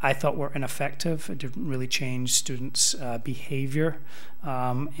 I thought were ineffective. It didn't really change students' behavior.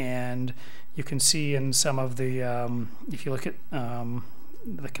 And you can see in some of the, if you look at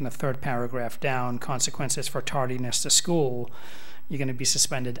the kind of third paragraph down, consequences for tardiness to school, you're going to be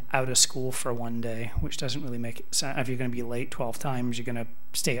suspended out of school for 1 day, which doesn't really make sense. If you're going to be late 12 times, you're going to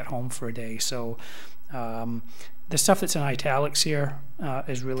stay at home for a day. So the stuff that's in italics here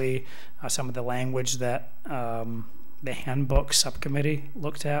is really some of the language that the handbook subcommittee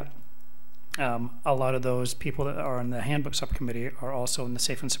looked at. A lot of those people that are in the handbook subcommittee are also in the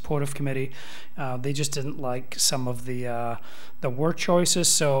Safe and Supportive committee. They just didn't like some of the word choices.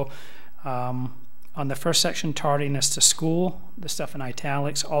 So on the first section, tardiness to school, the stuff in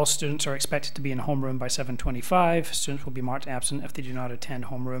italics, all students are expected to be in homeroom by 7:25. Students will be marked absent if they do not attend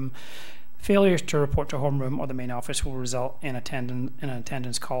homeroom. Failure to report to homeroom or the main office will result in an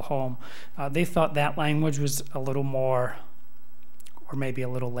attendance call home. They thought that language was a little more, or maybe a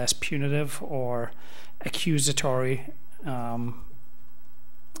little less punitive or accusatory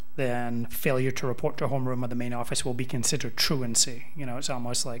than failure to report to homeroom or the main office will be considered truancy. You know, it's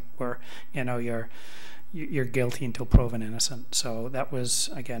almost like where, you know, you're guilty until proven innocent. So that was,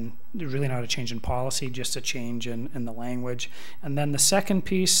 again, really not a change in policy, just a change in the language. And then the second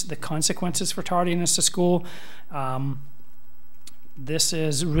piece, the consequences for tardiness to school. This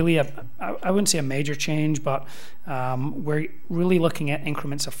is really I wouldn't say a major change, but we're really looking at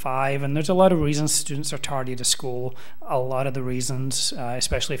increments of 5, and there's a lot of reasons students are tardy to school. A lot of the reasons,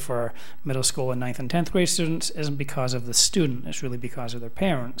 especially for middle school and 9th and 10th grade students, isn't because of the student, it's really because of their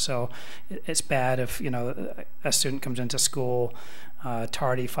parents. So it's bad if, you know, a student comes into school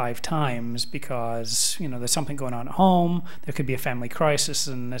tardy 5 times because, you know, there's something going on at home, there could be a family crisis,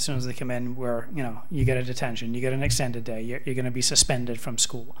 and as soon as they come in, you know, you get a detention, you get an extended day, you're going to be suspended from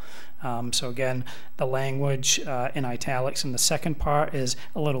school. So again, the language in italics in the second part is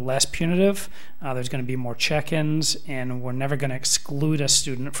a little less punitive. There's going to be more check-ins, and we're never going to exclude a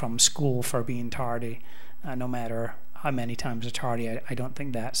student from school for being tardy, no matter how many times they're tardy. I don't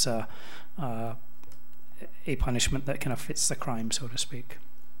think that's a punishment that kind of fits the crime, so to speak.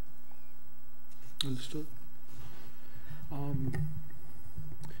 Understood. Anybody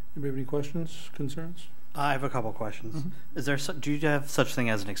have any questions, concerns? I have a couple questions. Mm-hmm. Is there do you have such thing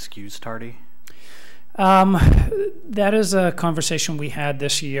as an excuse tardy? That is a conversation we had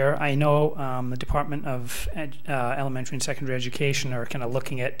this year. I know the Department of Elementary and Secondary Education are kind of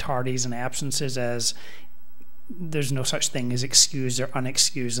looking at tardies and absences as there's no such thing as excused or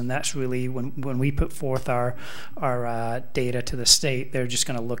unexcused, and that's really when we put forth our data to the state, they're just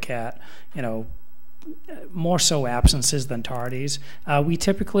going to look at, you know, more so absences than tardies. We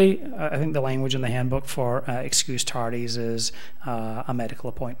typically, I think the language in the handbook for excused tardies is a medical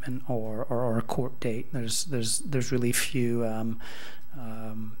appointment or a court date. There's really few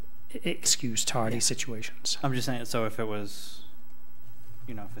excused tardy situations. I'm just saying, so if it was,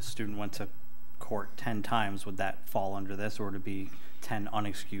 you know, if a student went to court 10 times, would that fall under this, or would it be 10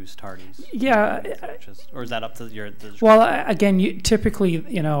 unexcused tardies? Yeah. Or is that up to your? Well, again, typically,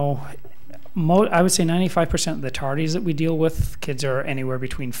 I would say 95% of the tardies that we deal with, kids are anywhere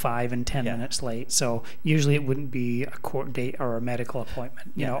between 5 and 10 minutes late. So usually it wouldn't be a court date or a medical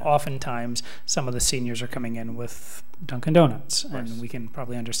appointment. You know, oftentimes some of the seniors are coming in with Dunkin' Donuts, and we can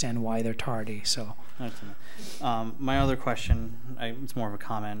probably understand why they're tardy. So, my other question, it's more of a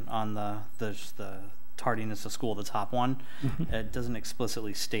comment on the tardiness of school, the top one. It doesn't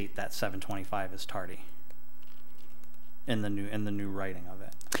explicitly state that 7:25 is tardy in the new writing of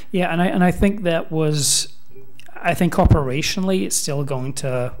it. Yeah, and I think that was, I think operationally it's still going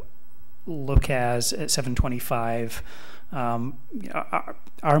to look as at 7:25.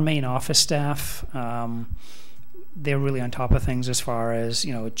 Our main office staff, they're really on top of things as far as,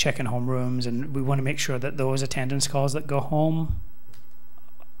 checking homerooms, and we want to make sure that those attendance calls that go home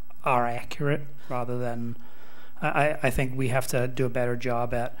are accurate rather than. I think we have to do a better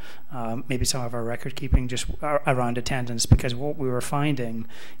job at maybe some of our record keeping just around attendance, because what we were finding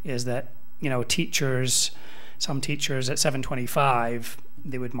is that, some teachers at 7:25,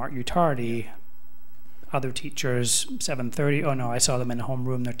 they would mark you tardy. Other teachers, 7:30, oh no, I saw them in the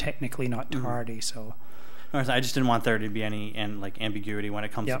homeroom, they're technically not tardy, so. I just didn't want there to be any ambiguity when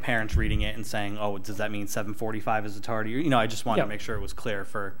it comes to parents reading it and saying, oh, does that mean 7:45 is a tardy? I just wanted to make sure it was clear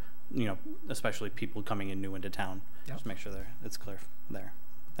for, especially people coming in new into town. Just make sure it's clear there.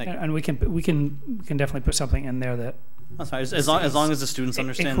 Thank you. And we can definitely put something in there that. That's fine. As long as the students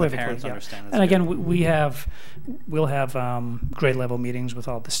understand, the parents understand. And again, we'll have grade level meetings with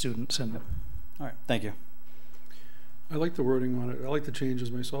all the students. And all right, thank you. I like the wording on it. I like the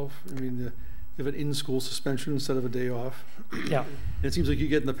changes myself. I mean, you have an in-school suspension instead of a day off. Yeah. It seems like you're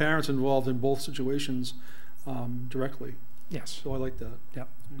getting the parents involved in both situations directly. Yes. So I like that. Yeah.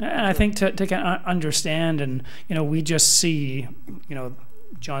 And I think to kind of understand, and we just see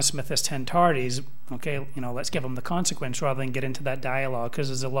John Smith has 10 tardies. Okay, let's give him the consequence rather than get into that dialogue, because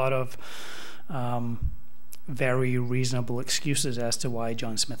there's a lot of very reasonable excuses as to why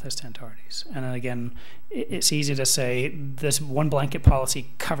John Smith has 10 tardies. And then again, it's easy to say this one blanket policy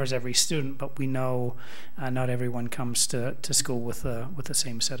covers every student, but we know not everyone comes to school with the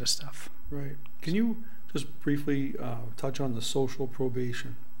same set of stuff. Right. Can you just briefly touch on the social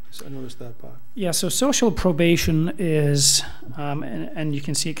probation? I noticed that part. Yeah, so social probation is, and you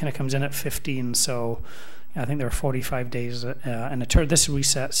can see it kind of comes in at 15, so I think there are 45 days in a term. This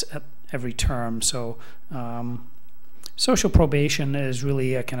resets at every term, so social probation is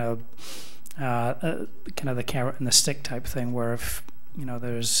really a kind of the carrot and the stick type thing, where if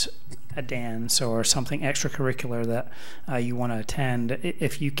there's a dance or something extracurricular that you want to attend,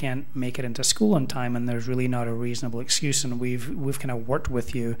 if you can't make it into school in time and there's really not a reasonable excuse, and we've kind of worked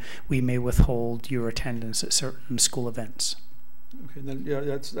with you, we may withhold your attendance at certain school events. Okay, then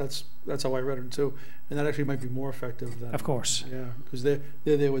that's how I read it too, and that actually might be more effective than. Of course. Yeah, because they're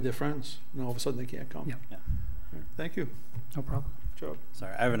there with their friends, and all of a sudden they can't come. Yeah. Right. Thank you. No problem. Good job.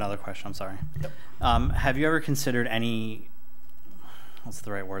 Sorry, I have another question. I'm sorry. Yep. Have you ever considered any, what's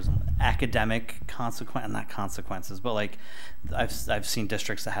the right words, academic not consequences, but like I've seen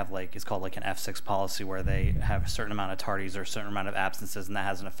districts that have it's called an F6 policy, where they have a certain amount of tardies or a certain amount of absences, and that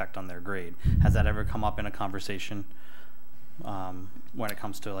has an effect on their grade. Has that ever come up in a conversation when it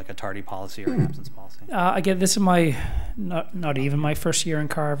comes to a tardy policy or an absence policy? Again, this is my not even my first year in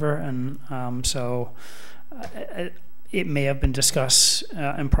Carver, and so it may have been discussed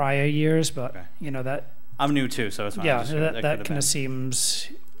in prior years, but that. I'm new too, so it's fine. Yeah, that kind of seems.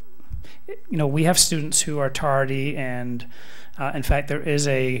 We have students who are tardy, and in fact, there is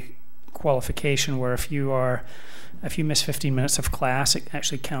a qualification where if you miss 15 minutes of class, it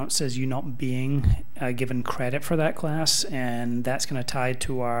actually counts as you not being given credit for that class, and that's going to tie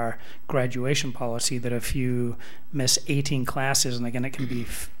to our graduation policy that if you miss 18 classes, and again, it can be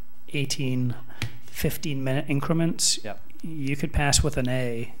 18 15-minute increments, you could pass with an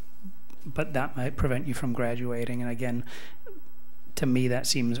A, but that might prevent you from graduating. And again, to me, that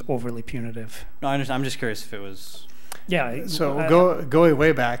seems overly punitive. No, I understand. I'm just curious if it was. Yeah. So going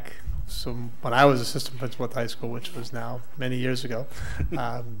way back, so when I was assistant principal at the high school, which was now many years ago,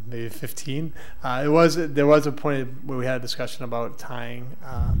 maybe 15, there was a point where we had a discussion about tying,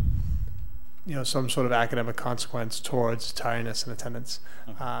 some sort of academic consequence towards tardiness and attendance,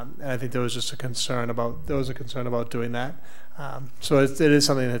 and I think there was just a concern about doing that. So it is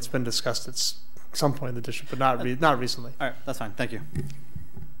something that's been discussed at some point in the district, but not recently. All right, that's fine. Thank you.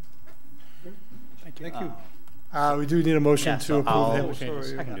 Thank you. We do need a motion to approve the handbook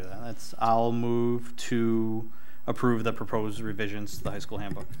changes. I can do that. I'll move to approve the proposed revisions to the high school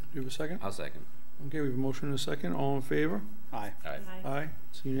handbook. Do you have a second? I'll second. Okay, we have a motion and a second. All in favor? Aye. Aye. Aye.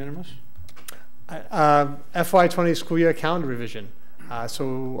 It's unanimous. FY20 school year calendar revision.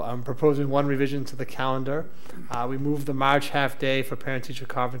 So I'm proposing one revision to the calendar. We moved the March half day for parent-teacher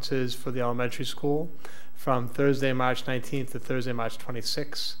conferences for the elementary school from Thursday, March 19th to Thursday, March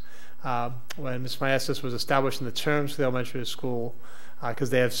 26th. When Ms. Maestas was establishing the terms for the elementary school, because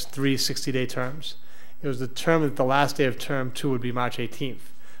they have 3 60-day terms, it was determined that the last day of term 2 would be March 18th.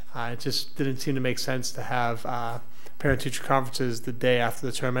 It just didn't seem to make sense to have parent-teacher conferences the day after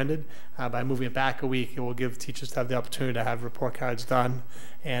the term ended. By moving it back a week, it will give teachers to have the opportunity to have report cards done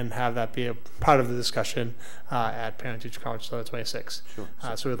and have that be a part of the discussion at parent-teacher conference on the 26th. Sure.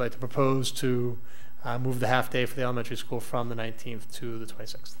 So we'd like to propose to move the half day for the elementary school from the 19th to the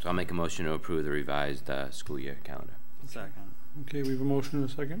 26th. So I'll make a motion to approve the revised school year calendar. Second. Okay, we have a motion and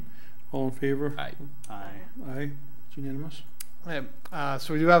a second. All in favor? Aye. Aye. Aye. It's unanimous. Okay,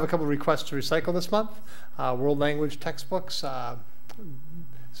 so we do have a couple of requests to recycle this month. World language textbooks.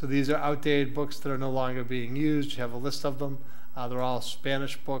 So these are outdated books that are no longer being used. You have a list of them. They're all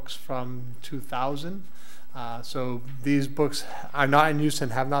Spanish books from 2000. So these books are not in use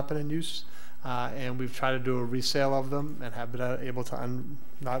and have not been in use. And we've tried to do a resale of them and have been able to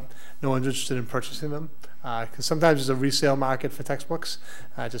no one's interested in purchasing them. Because sometimes there's a resale market for textbooks.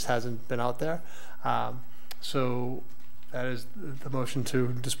 It just hasn't been out there. So that is the motion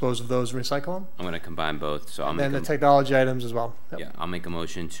to dispose of those and recycle them. I'm going to combine both. So I'll make And the technology items as well. Yep. yeah, I'll make a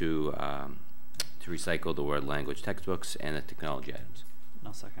motion to recycle the world language textbooks and the technology items.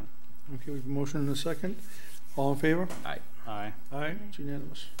 I'll second. Okay, we have a motion and a second. All in favor? Aye. Aye. Aye. It's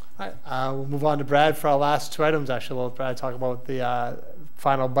unanimous. All right, we'll move on to Brad for our last 2 items. Actually, we'll let Brad talk about the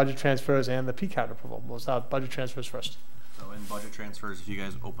final budget transfers and the P-card approval. We'll start budget transfers first. So in budget transfers, if you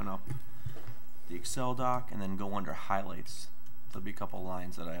guys open up the Excel doc and then go under highlights, there'll be a couple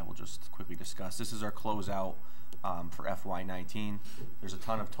lines that I will just quickly discuss. This is our closeout for FY19. There's a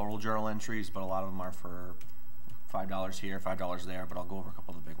ton of total journal entries, but a lot of them are for $5 here, $5 there, but I'll go over a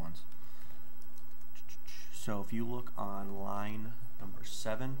couple of the big ones. So if you look on line number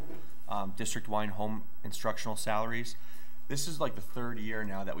 7, district-wide home instructional salaries, this is like the 3rd year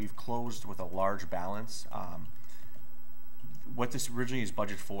now that we've closed with a large balance. What this originally is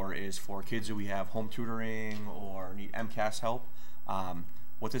budgeted for is for kids who we have home tutoring or need MCAS help.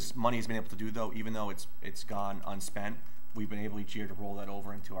 What this money has been able to do, though, even though it's gone unspent, we've been able each year to roll that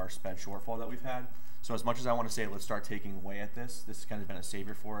over into our sped shortfall that we've had. So as much as I want to say let's start taking away at this has kind of been a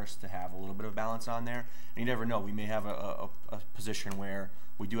savior for us to have a little bit of balance on there. And you never know, we may have a position where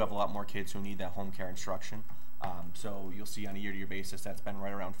we do have a lot more kids who need that home care instruction. So you'll see on a year-to-year basis that's been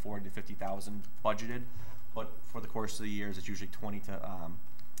right around 40 to 50,000 budgeted. But for the course of the years, it's usually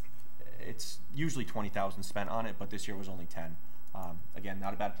 20,000 spent on it, but this year was only 10. Again,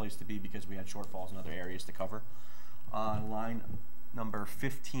 not a bad place to be because we had shortfalls in other areas to cover. On line number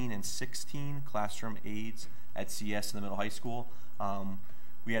 15 and 16, classroom aides at CS in the middle high school.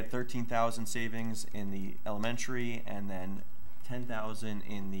 We had 13,000 savings in the elementary and then 10,000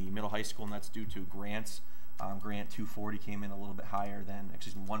 in the middle high school, and that's due to grants. Grant 240 came in a little bit higher than,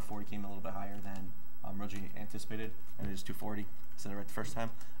 140 came in a little bit higher than originally anticipated, and it is 240. Said it right the first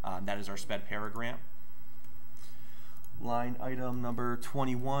time. That is our sped para grant. Line item number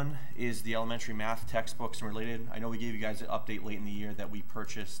 21 is the elementary math textbooks and related. I know we gave you guys an update late in the year that we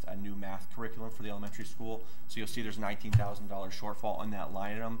purchased a new math curriculum for the elementary school. So you'll see there's $19,000 shortfall on that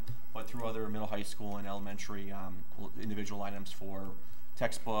line item, but through other middle high school and elementary individual items for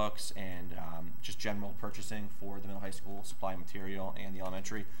textbooks and just general purchasing for the middle high school supply material and the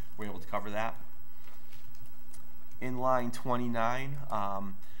elementary, we're able to cover that. In line 29,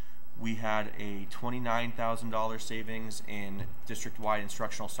 we had a $29,000 savings in district-wide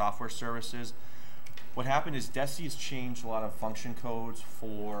instructional software services. What happened is DESE has changed a lot of function codes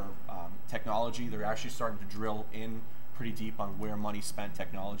for technology. They're actually starting to drill in pretty deep on where money's spent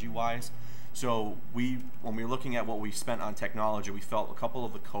technology-wise. So when we were looking at what we spent on technology, we felt a couple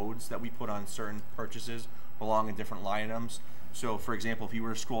of the codes that we put on certain purchases belong in different line items. So for example, if you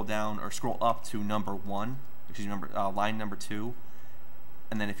were to scroll down or scroll up to number 1, line number 2,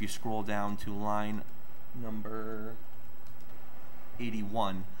 and then if you scroll down to line number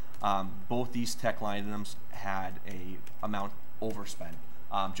 81, both these tech line items had a amount overspent,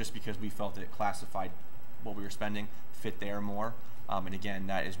 just because we felt that it classified what we were spending fit there more. And again,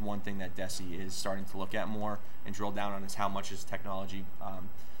 that is one thing that DESE is starting to look at more and drill down on, is how much is technology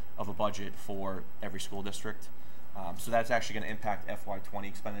of a budget for every school district. So that's actually going to impact FY20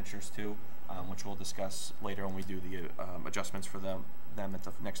 expenditures too, which we'll discuss later when we do the adjustments for them at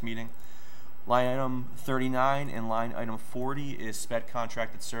the next meeting. Line item 39 and line item 40 is sped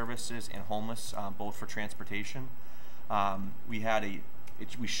contracted services and homeless, both for transportation.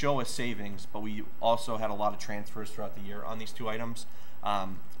 We show a savings, but we also had a lot of transfers throughout the year on these two items.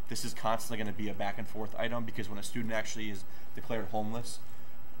 This is constantly going to be a back and forth item because when a student actually is declared homeless,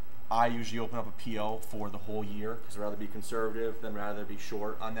 I usually open up a PO for the whole year because I'd rather be conservative than rather be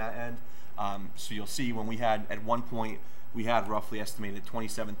short on that end. So you'll see when we had, at one point, we had roughly estimated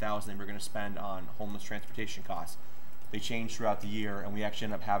 $27,000 we were going to spend on homeless transportation costs. They changed throughout the year, and we actually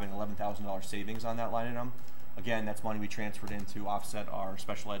ended up having $11,000 savings on that line item. Again, that's money we transferred in to offset our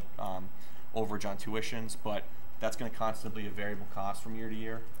special ed overage on tuitions, but that's going to constantly be a variable cost from year to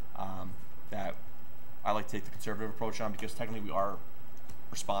year that I like to take the conservative approach on because technically we are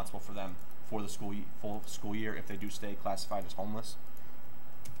responsible for them for the full school year if they do stay classified as homeless.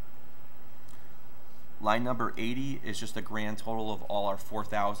 Line number 80 is just a grand total of all our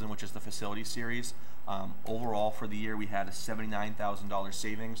 4,000, which is the facility series. Overall for the year, we had a $79,000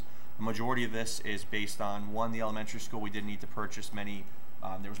 savings. The majority of this is based on, one, the elementary school. We didn't need to purchase many.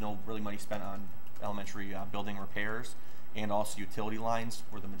 There was no really money spent on elementary building repairs, and also utility lines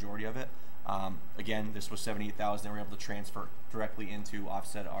were the majority of it. Again, this was $78,000 that we were able to transfer directly into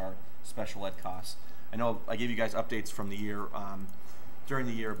offset our special ed costs. I know I gave you guys updates from the year during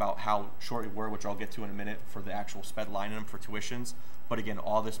the year about how short we were, which I'll get to in a minute for the actual sped line item for tuitions. But again,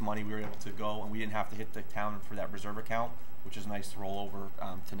 all this money we were able to go, and we didn't have to hit the town for that reserve account, which is nice to roll over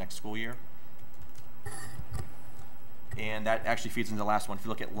to next school year. And that actually feeds into the last one. If you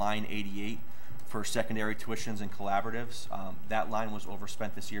look at line 88 for secondary tuitions and collaboratives, that line was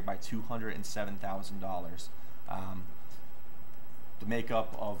overspent this year by $207,000. The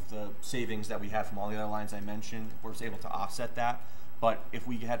makeup of the savings that we had from all the other lines I mentioned was able to offset that. But if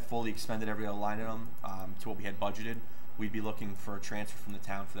we had fully expended every other line item to what we had budgeted, we'd be looking for a transfer from the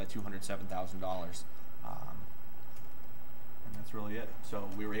town for that $207,000. And that's really it. So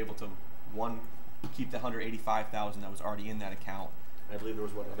we were able to, one, keep the $185,000 that was already in that account. And I believe there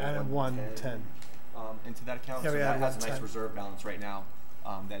was what? Added 110 into that account. Yeah, so that has a nice 110. reserve balance right now.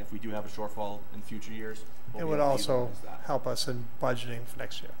 That if we do have a shortfall in future years, we'll it be would able to also utilize that. help us in budgeting for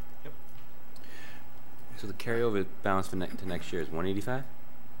next year. Yep. So the carryover balance for to next year is 185?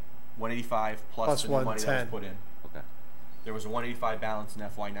 185 plus Plus the new money that was 110. put in. Okay. There was a 185 balance in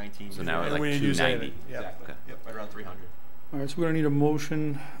FY19. So now we're And like we didn't use any of 290. it. Yep. Exactly. Okay. Yep, right around 300. All right, so we're gonna need a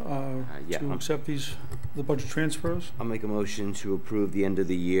motion yeah. to accept the budget transfers. I'll make a motion to approve the end of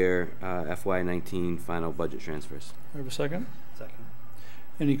the year FY19 final budget transfers. I have a second. Second.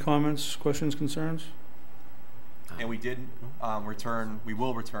 Any comments, questions, concerns? And we did we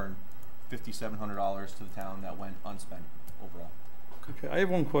will return $5,700 to the town that went unspent overall. Okay, I have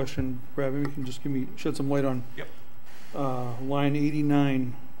one question, Brad, maybe you can just shed some light on. Yep. Line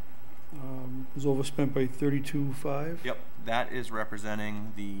 89 was overspent by 32.5. Yep, that is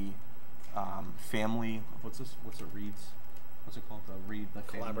representing the family, what's it reads? What's it called? The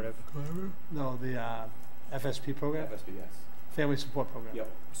Collaborative. No, the FSP program, FSBS. Family Support Program. Yep.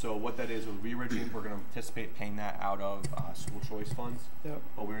 So what that is, we originally were going to anticipate paying that out of school choice funds, Yep.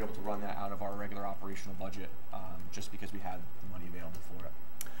 but we were able to run that out of our regular operational budget just because we had the money available for it.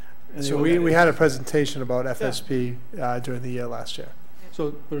 And So they we had a presentation about FSP during the year last year.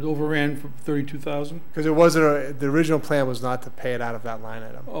 So, but it overran for 32,000? Because it wasn't the original plan was not to pay it out of that line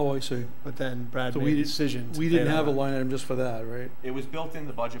item. Oh, I see. But then Brad So made a decision. We didn't have a line item just for that, right? It was built in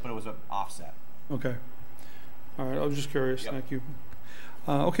the budget, but it was an offset. Okay. All right, I was just curious. Yep. Thank you.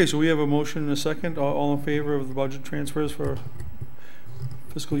 Okay, so we have a motion and a second. All in favor of the budget transfers for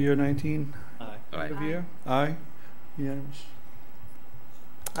fiscal year 19? Aye. End of year? Aye. Unanimous.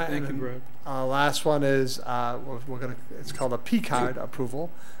 Thank you, Brad. Last one is it's called a P card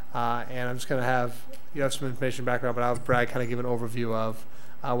approval, and I'm just gonna have you have some information background, but I'll have Brad kind of give an overview of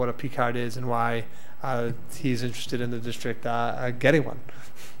what a P card is and why he's interested in the district getting one.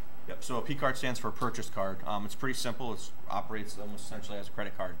 Yep. So a P card stands for purchase card. It's pretty simple. It operates almost essentially as a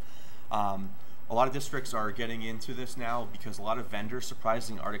credit card. A lot of districts are getting into this now because a lot of vendors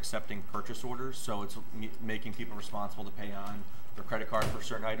surprisingly aren't accepting purchase orders. So it's making people responsible to pay on their credit card for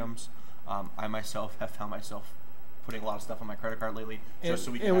certain items. I myself have found myself putting a lot of stuff on my credit card lately, just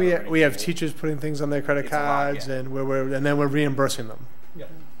so we can. And we have teachers putting things on their credit It's a lot, cards, yeah. and then we're reimbursing them. Yep.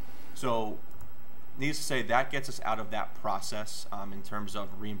 So, needless to say, that gets us out of that process in terms of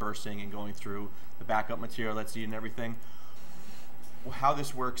reimbursing and going through the backup material that's needed and everything. How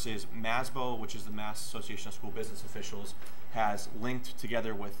this works is MASBO, which is the Mass Association of School Business Officials, has linked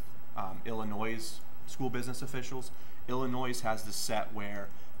together with Illinois' school business officials. Illinois has this set where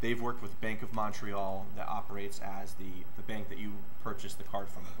they've worked with Bank of Montreal that operates as the bank that you purchased the card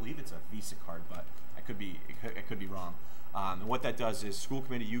from. I believe it's a Visa card, but it could be wrong. And what that does is, school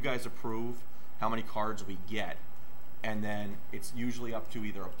committee, you guys approve how many cards we get, and then it's usually up to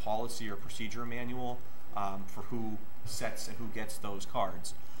either a policy or procedure manual for who sets and who gets those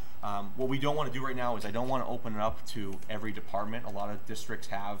cards. What we don't want to do right now is, I don't want to open it up to every department. A lot of districts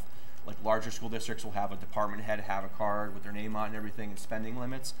have, like larger school districts will have a department head have a card with their name on and everything and spending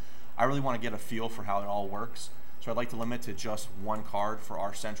limits. I really want to get a feel for how it all works. So I'd like to limit to just one card for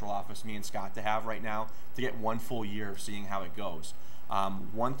our central office, me and Scott, to have right now, to get 1 full year of seeing how it goes.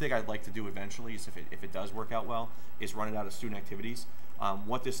 One thing I'd like to do eventually is, if it does work out well, is run it out of student activities.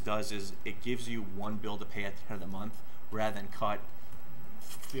 What this does is, it gives you one bill to pay at the end of the month, rather than cut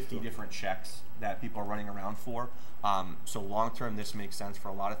 50 different checks that people are running around for. So long term, this makes sense for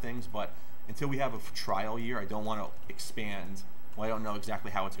a lot of things, but until we have a trial year, I don't want to expand. Well, I don't know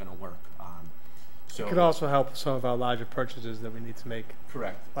exactly how it's going to work. So It could also help some of our larger purchases that we need to make.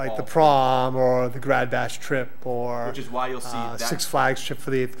 Correct. Like the prom, or the grad bash trip, or which is why you'll see that Six Flags trip for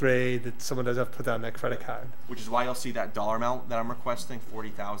the 8th grade that someone does have to put down their credit card. Which is why you'll see that dollar amount that I'm requesting,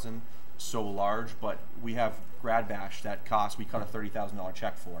 40,000, so large. But we have grad bash that costs, we cut a $30,000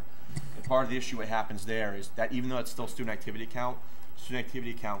 check for. And part of the issue what happens there is that, even though it's still student activity account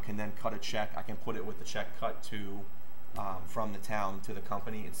can then cut a check. I can put it with the check cut to from the town to the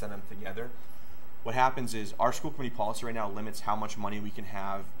company and send them together. What happens is, our school committee policy right now limits how much money we can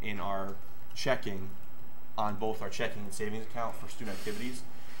have in our checking, on both our checking and savings account for student activities.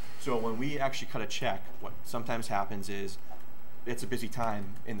 So when we actually cut a check, what sometimes happens is, it's a busy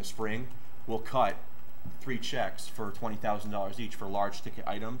time in the spring, we'll cut 3 checks for $20,000 each for large ticket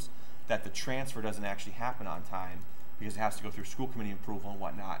items, that the transfer doesn't actually happen on time, because it has to go through school committee approval and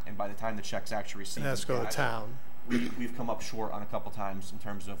whatnot, and by the time the check's actually received, It has to go to town. We've come up short on a couple times in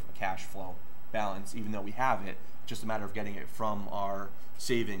terms of a cash flow balance, even though we have it. Just a matter of getting it from our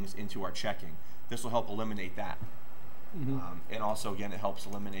savings into our checking. This will help eliminate that. And also, again, it helps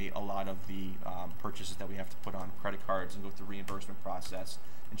eliminate a lot of the purchases that we have to put on credit cards and go through the reimbursement process.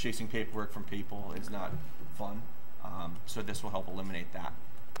 And chasing paperwork from people is not fun. So this will help eliminate that.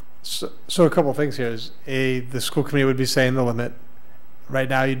 So a couple of things here is, the school committee would be saying the limit. Right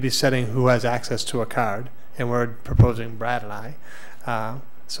now, you'd be setting who has access to a card, and we're proposing Brad and I.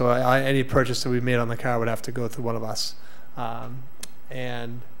 So any purchase that we made on the card would have to go through one of us,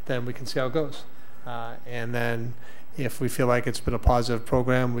 and then we can see how it goes. And then, if we feel like it's been a positive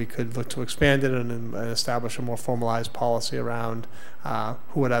program, we could look to expand it and establish a more formalized policy around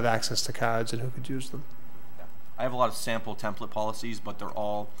who would have access to cards and who could use them. Yeah. I have a lot of sample template policies, but they're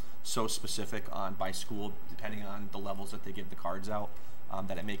all so specific by school, depending on the levels that they give the cards out,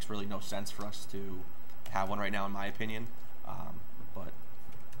 that it makes really no sense for us to have one right now, in my opinion. But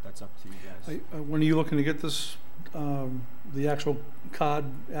that's up to you guys. When are you looking to get this, the actual card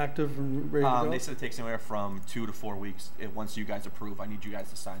active and ready to go? They said it takes anywhere from 2 to 4 weeks. Once you guys approve, I need you guys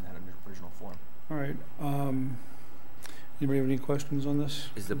to sign that in the original form. All right. Anybody have any questions on this?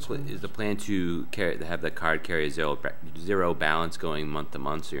 Is the plan to have the card carry a zero balance going month to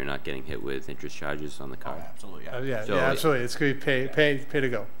month, so you're not getting hit with interest charges on the card? Oh, absolutely. Yeah. Yeah, absolutely. It's going to be pay to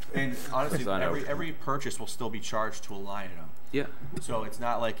go. And honestly, every purchase will still be charged to a line item. Yeah. So it's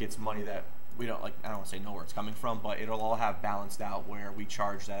not like it's money that we don't like. I don't want to say know where it's coming from, but it'll all have balanced out where we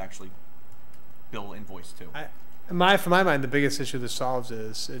charge that actually bill invoice to. For my mind, the biggest issue this solves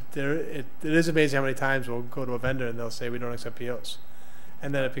is it is amazing how many times we'll go to a vendor and they'll say we don't accept POs,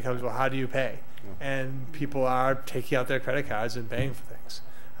 and then it becomes, well, how do you pay? Yeah. And people are taking out their credit cards and paying for things,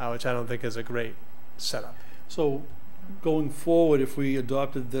 which I don't think is a great setup. So, going forward, if we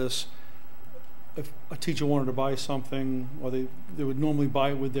adopted this, if a teacher wanted to buy something, or they would normally buy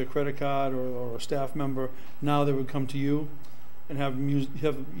it with their credit card or a staff member, now they would come to you and have use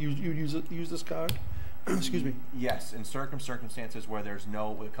this card. Excuse me. Yes, in circumstances where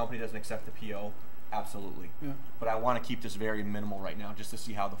the company doesn't accept the PO, absolutely. Yeah. But I want to keep this very minimal right now, just to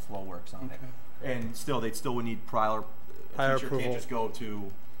see how the flow works on it. And they still would need prior approval. Can't just go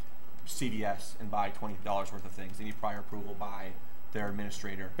to CVS and buy $20 worth of things. They need prior approval by their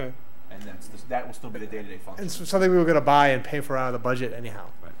administrator. Okay. And that will still be the day-to-day function. And something we were going to buy and pay for out of the budget anyhow.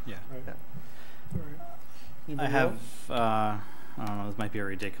 Right. Yeah. Right. Yeah. All right. I have, I don't know, this might be a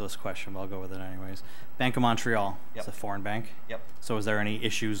ridiculous question, but I'll go with it anyways. Bank of Montreal, It's a foreign bank. Yep. So is there any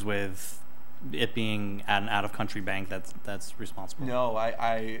issues with it being an out-of-country bank that's responsible? No,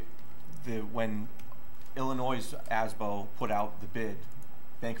 when Illinois ASBO put out the bid,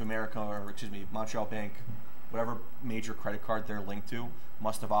 Bank of America, Montreal Bank whatever major credit card they're linked to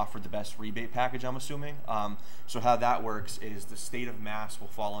must have offered the best rebate package, I'm assuming. So how that works is the state of Mass will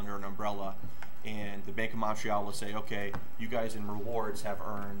fall under an umbrella, and the Bank of Montreal will say, okay, you guys in rewards have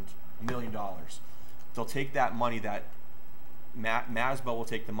earned $1 million. They'll take that money that MASBA will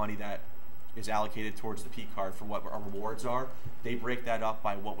take the money that is allocated towards the P card for what our rewards are. They break that up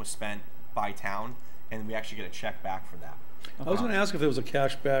by what was spent by town, and we actually get a check back for that. I was going to ask if there was a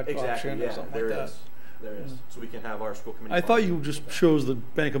cashback option or something like that. There is. So we can have our school committee. I thought you just chose the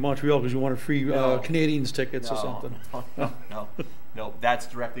Bank of Montreal because you wanted free Canadians tickets or something. No, that's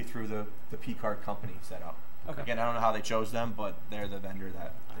directly through the P card company set up. Okay. Again, I don't know how they chose them, but they're the vendor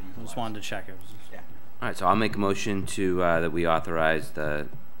that they use. I just wanted to check it. Yeah. All right, so I'll make a motion to that we authorize the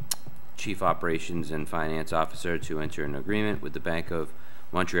Chief Operations and Finance Officer to enter an agreement with the Bank of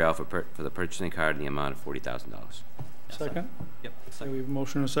Montreal for the purchasing card in the amount of $40,000. Second? Yep. So we have a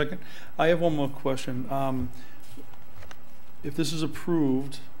motion and a second. I have one more question. If this is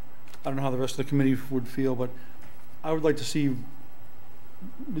approved, I don't know how the rest of the committee would feel, but I would like to see,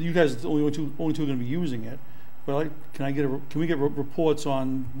 you guys are the only two going to be using it, but can we get reports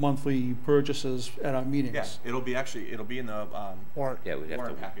on monthly purchases at our meetings? Yes, it'll be in the Warrant. Yeah, we'd have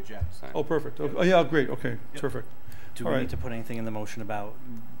warrant to package. Yeah. sign. Oh, perfect. Oh, yeah, great. Okay, terrific. Do All we right. need to put anything in the motion about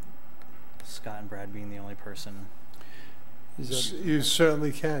Scott and Brad being the only person? You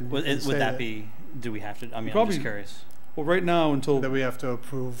certainly can. Would that be? Do we have to? I mean, I'm just curious. Well, right now until. That we have to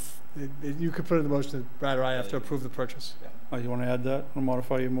approve. You could put in the motion that Brad or I have to approve the purchase. Yeah. Oh, you want to add that or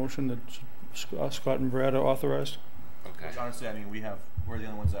modify your motion that Scott and Brad are authorized? Okay. Which honestly, I mean, we're the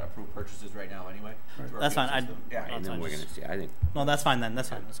only ones that approve purchases right now anyway. Right. through our That's pay fine. system. Yeah. And then we're gonna see. I think. No, that's fine then. That's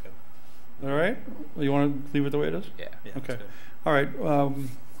fine. That's good. All right. You want to leave it the way it is? Yeah. Yeah. Okay. That's good. All right.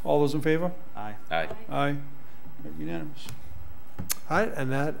 All those in favor? Aye. All right. Aye. Unanimous. All right,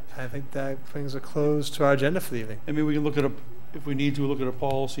 and I think that brings a close to our agenda for the evening. I mean, we can look at if we need to, look at a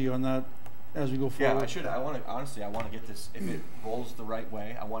policy on that as we go forward. Yeah, I want to get this, if it rolls the right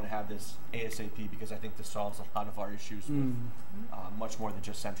way, I want to have this ASAP because I think this solves a lot of our issues with much more than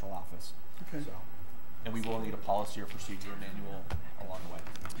just central office. Okay. So, and we will need a policy or procedure manual along the way.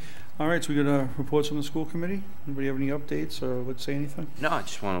 All right, so we got reports from the school committee. Anybody have any updates or would say anything? No, I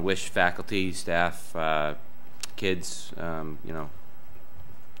just want to wish faculty, staff, kids,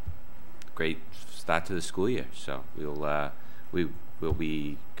 great start to the school year. So we will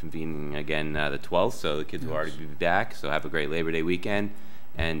be convening again the 12th. So the kids will already be back. So have a great Labor Day weekend,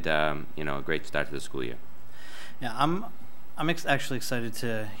 and a great start to the school year. Yeah, I'm actually excited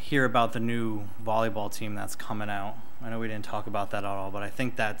to hear about the new volleyball team that's coming out. I know we didn't talk about that at all, but I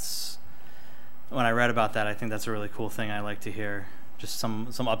think when I read about that, I think that's a really cool thing. I like to hear just some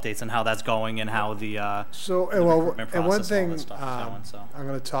updates on how that's going and how the and one thing is going, so. I'm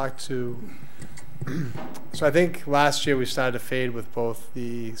going to talk to. So I think last year we started to fade with both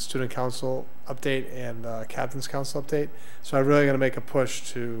the student council update and the captain's council update. So I'm really going to make a push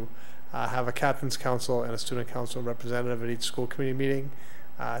to have a captain's council and a student council representative at each school committee meeting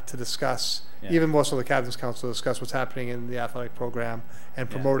to discuss, even more so the captain's council, to discuss what's happening in the athletic program and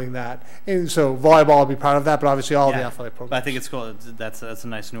promoting that. And so volleyball will be part of that, but obviously all the athletic programs. But I think it's cool. That's a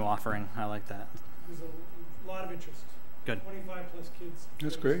nice new offering. I like that. There's a lot of interest. Good. 25 plus kids.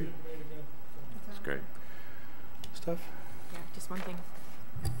 That's great. That's great. Steph? Yeah, just one thing.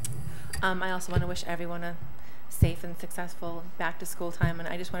 I also want to wish everyone a safe and successful back to school time, and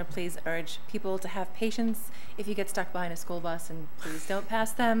I just want to please urge people to have patience if you get stuck behind a school bus, and please don't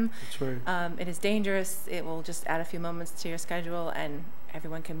pass them. That's right. It is dangerous. It will just add a few moments to your schedule, and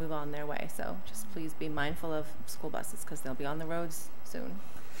everyone can move on their way. So just please be mindful of school buses because they'll be on the roads soon.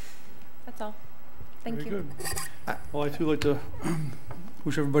 That's all. Thank Very you. Good. Well, I too like to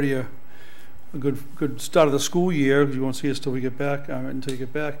wish everybody a good start of the school year, because you won't see us till we get back, until you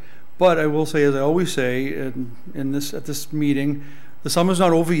get back. But I will say, as I always say at this meeting, the summer's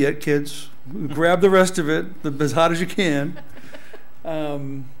not over yet, kids. Grab the rest of it as hard as you can.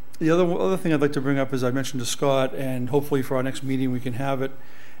 The other thing I'd like to bring up, as I mentioned to Scott, and hopefully for our next meeting we can have it,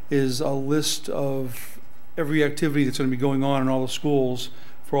 is a list of every activity that's going to be going on in all the schools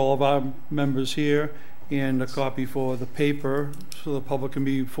for all of our members here, and a copy for the paper so the public can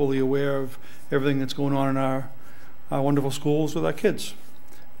be fully aware of everything that's going on in our wonderful schools with our kids.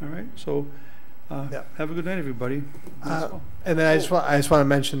 All right, so have a good night, everybody. And then I just want to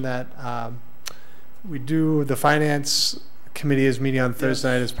mention that we do, the finance committee is meeting on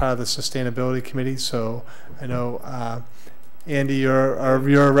Thursday night as part of the sustainability committee. So I know Andy, you're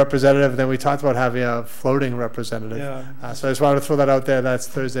a representative, and then we talked about having a floating representative. Yeah. So I just wanted to throw that out there. That's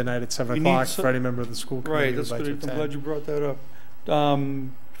Thursday night at 7 We o'clock need for any member of the school committee. Right, that's good. I'm glad you brought that up.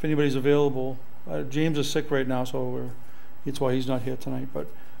 If anybody's available, James is sick right now, so that's why he's not here tonight. But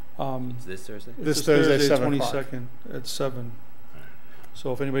Is this Thursday? This Thursday, 7 o'clock. 22nd at 7.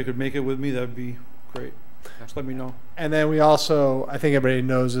 So if anybody could make it with me, that'd be great. Just let me know. And then we also, I think everybody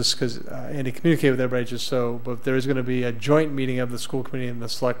knows this because Andy communicated with everybody just so, but there is going to be a joint meeting of the school committee and the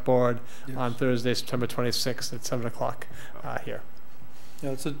select board on Thursday, September 26th at 7 o'clock here.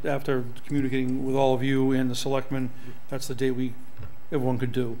 Yeah, that's after communicating with all of you and the selectmen. That's the day everyone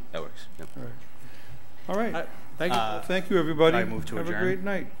could do. That works. Yep. All right. Thank you. Thank you, everybody. I move to have adjourn. a great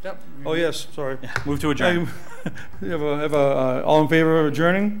night. Yep. Oh yes, sorry. Move to adjourn. Have a all in favor of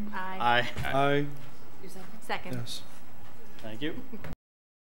adjourning? Aye. Aye. Aye. Second. Yes. Thank you.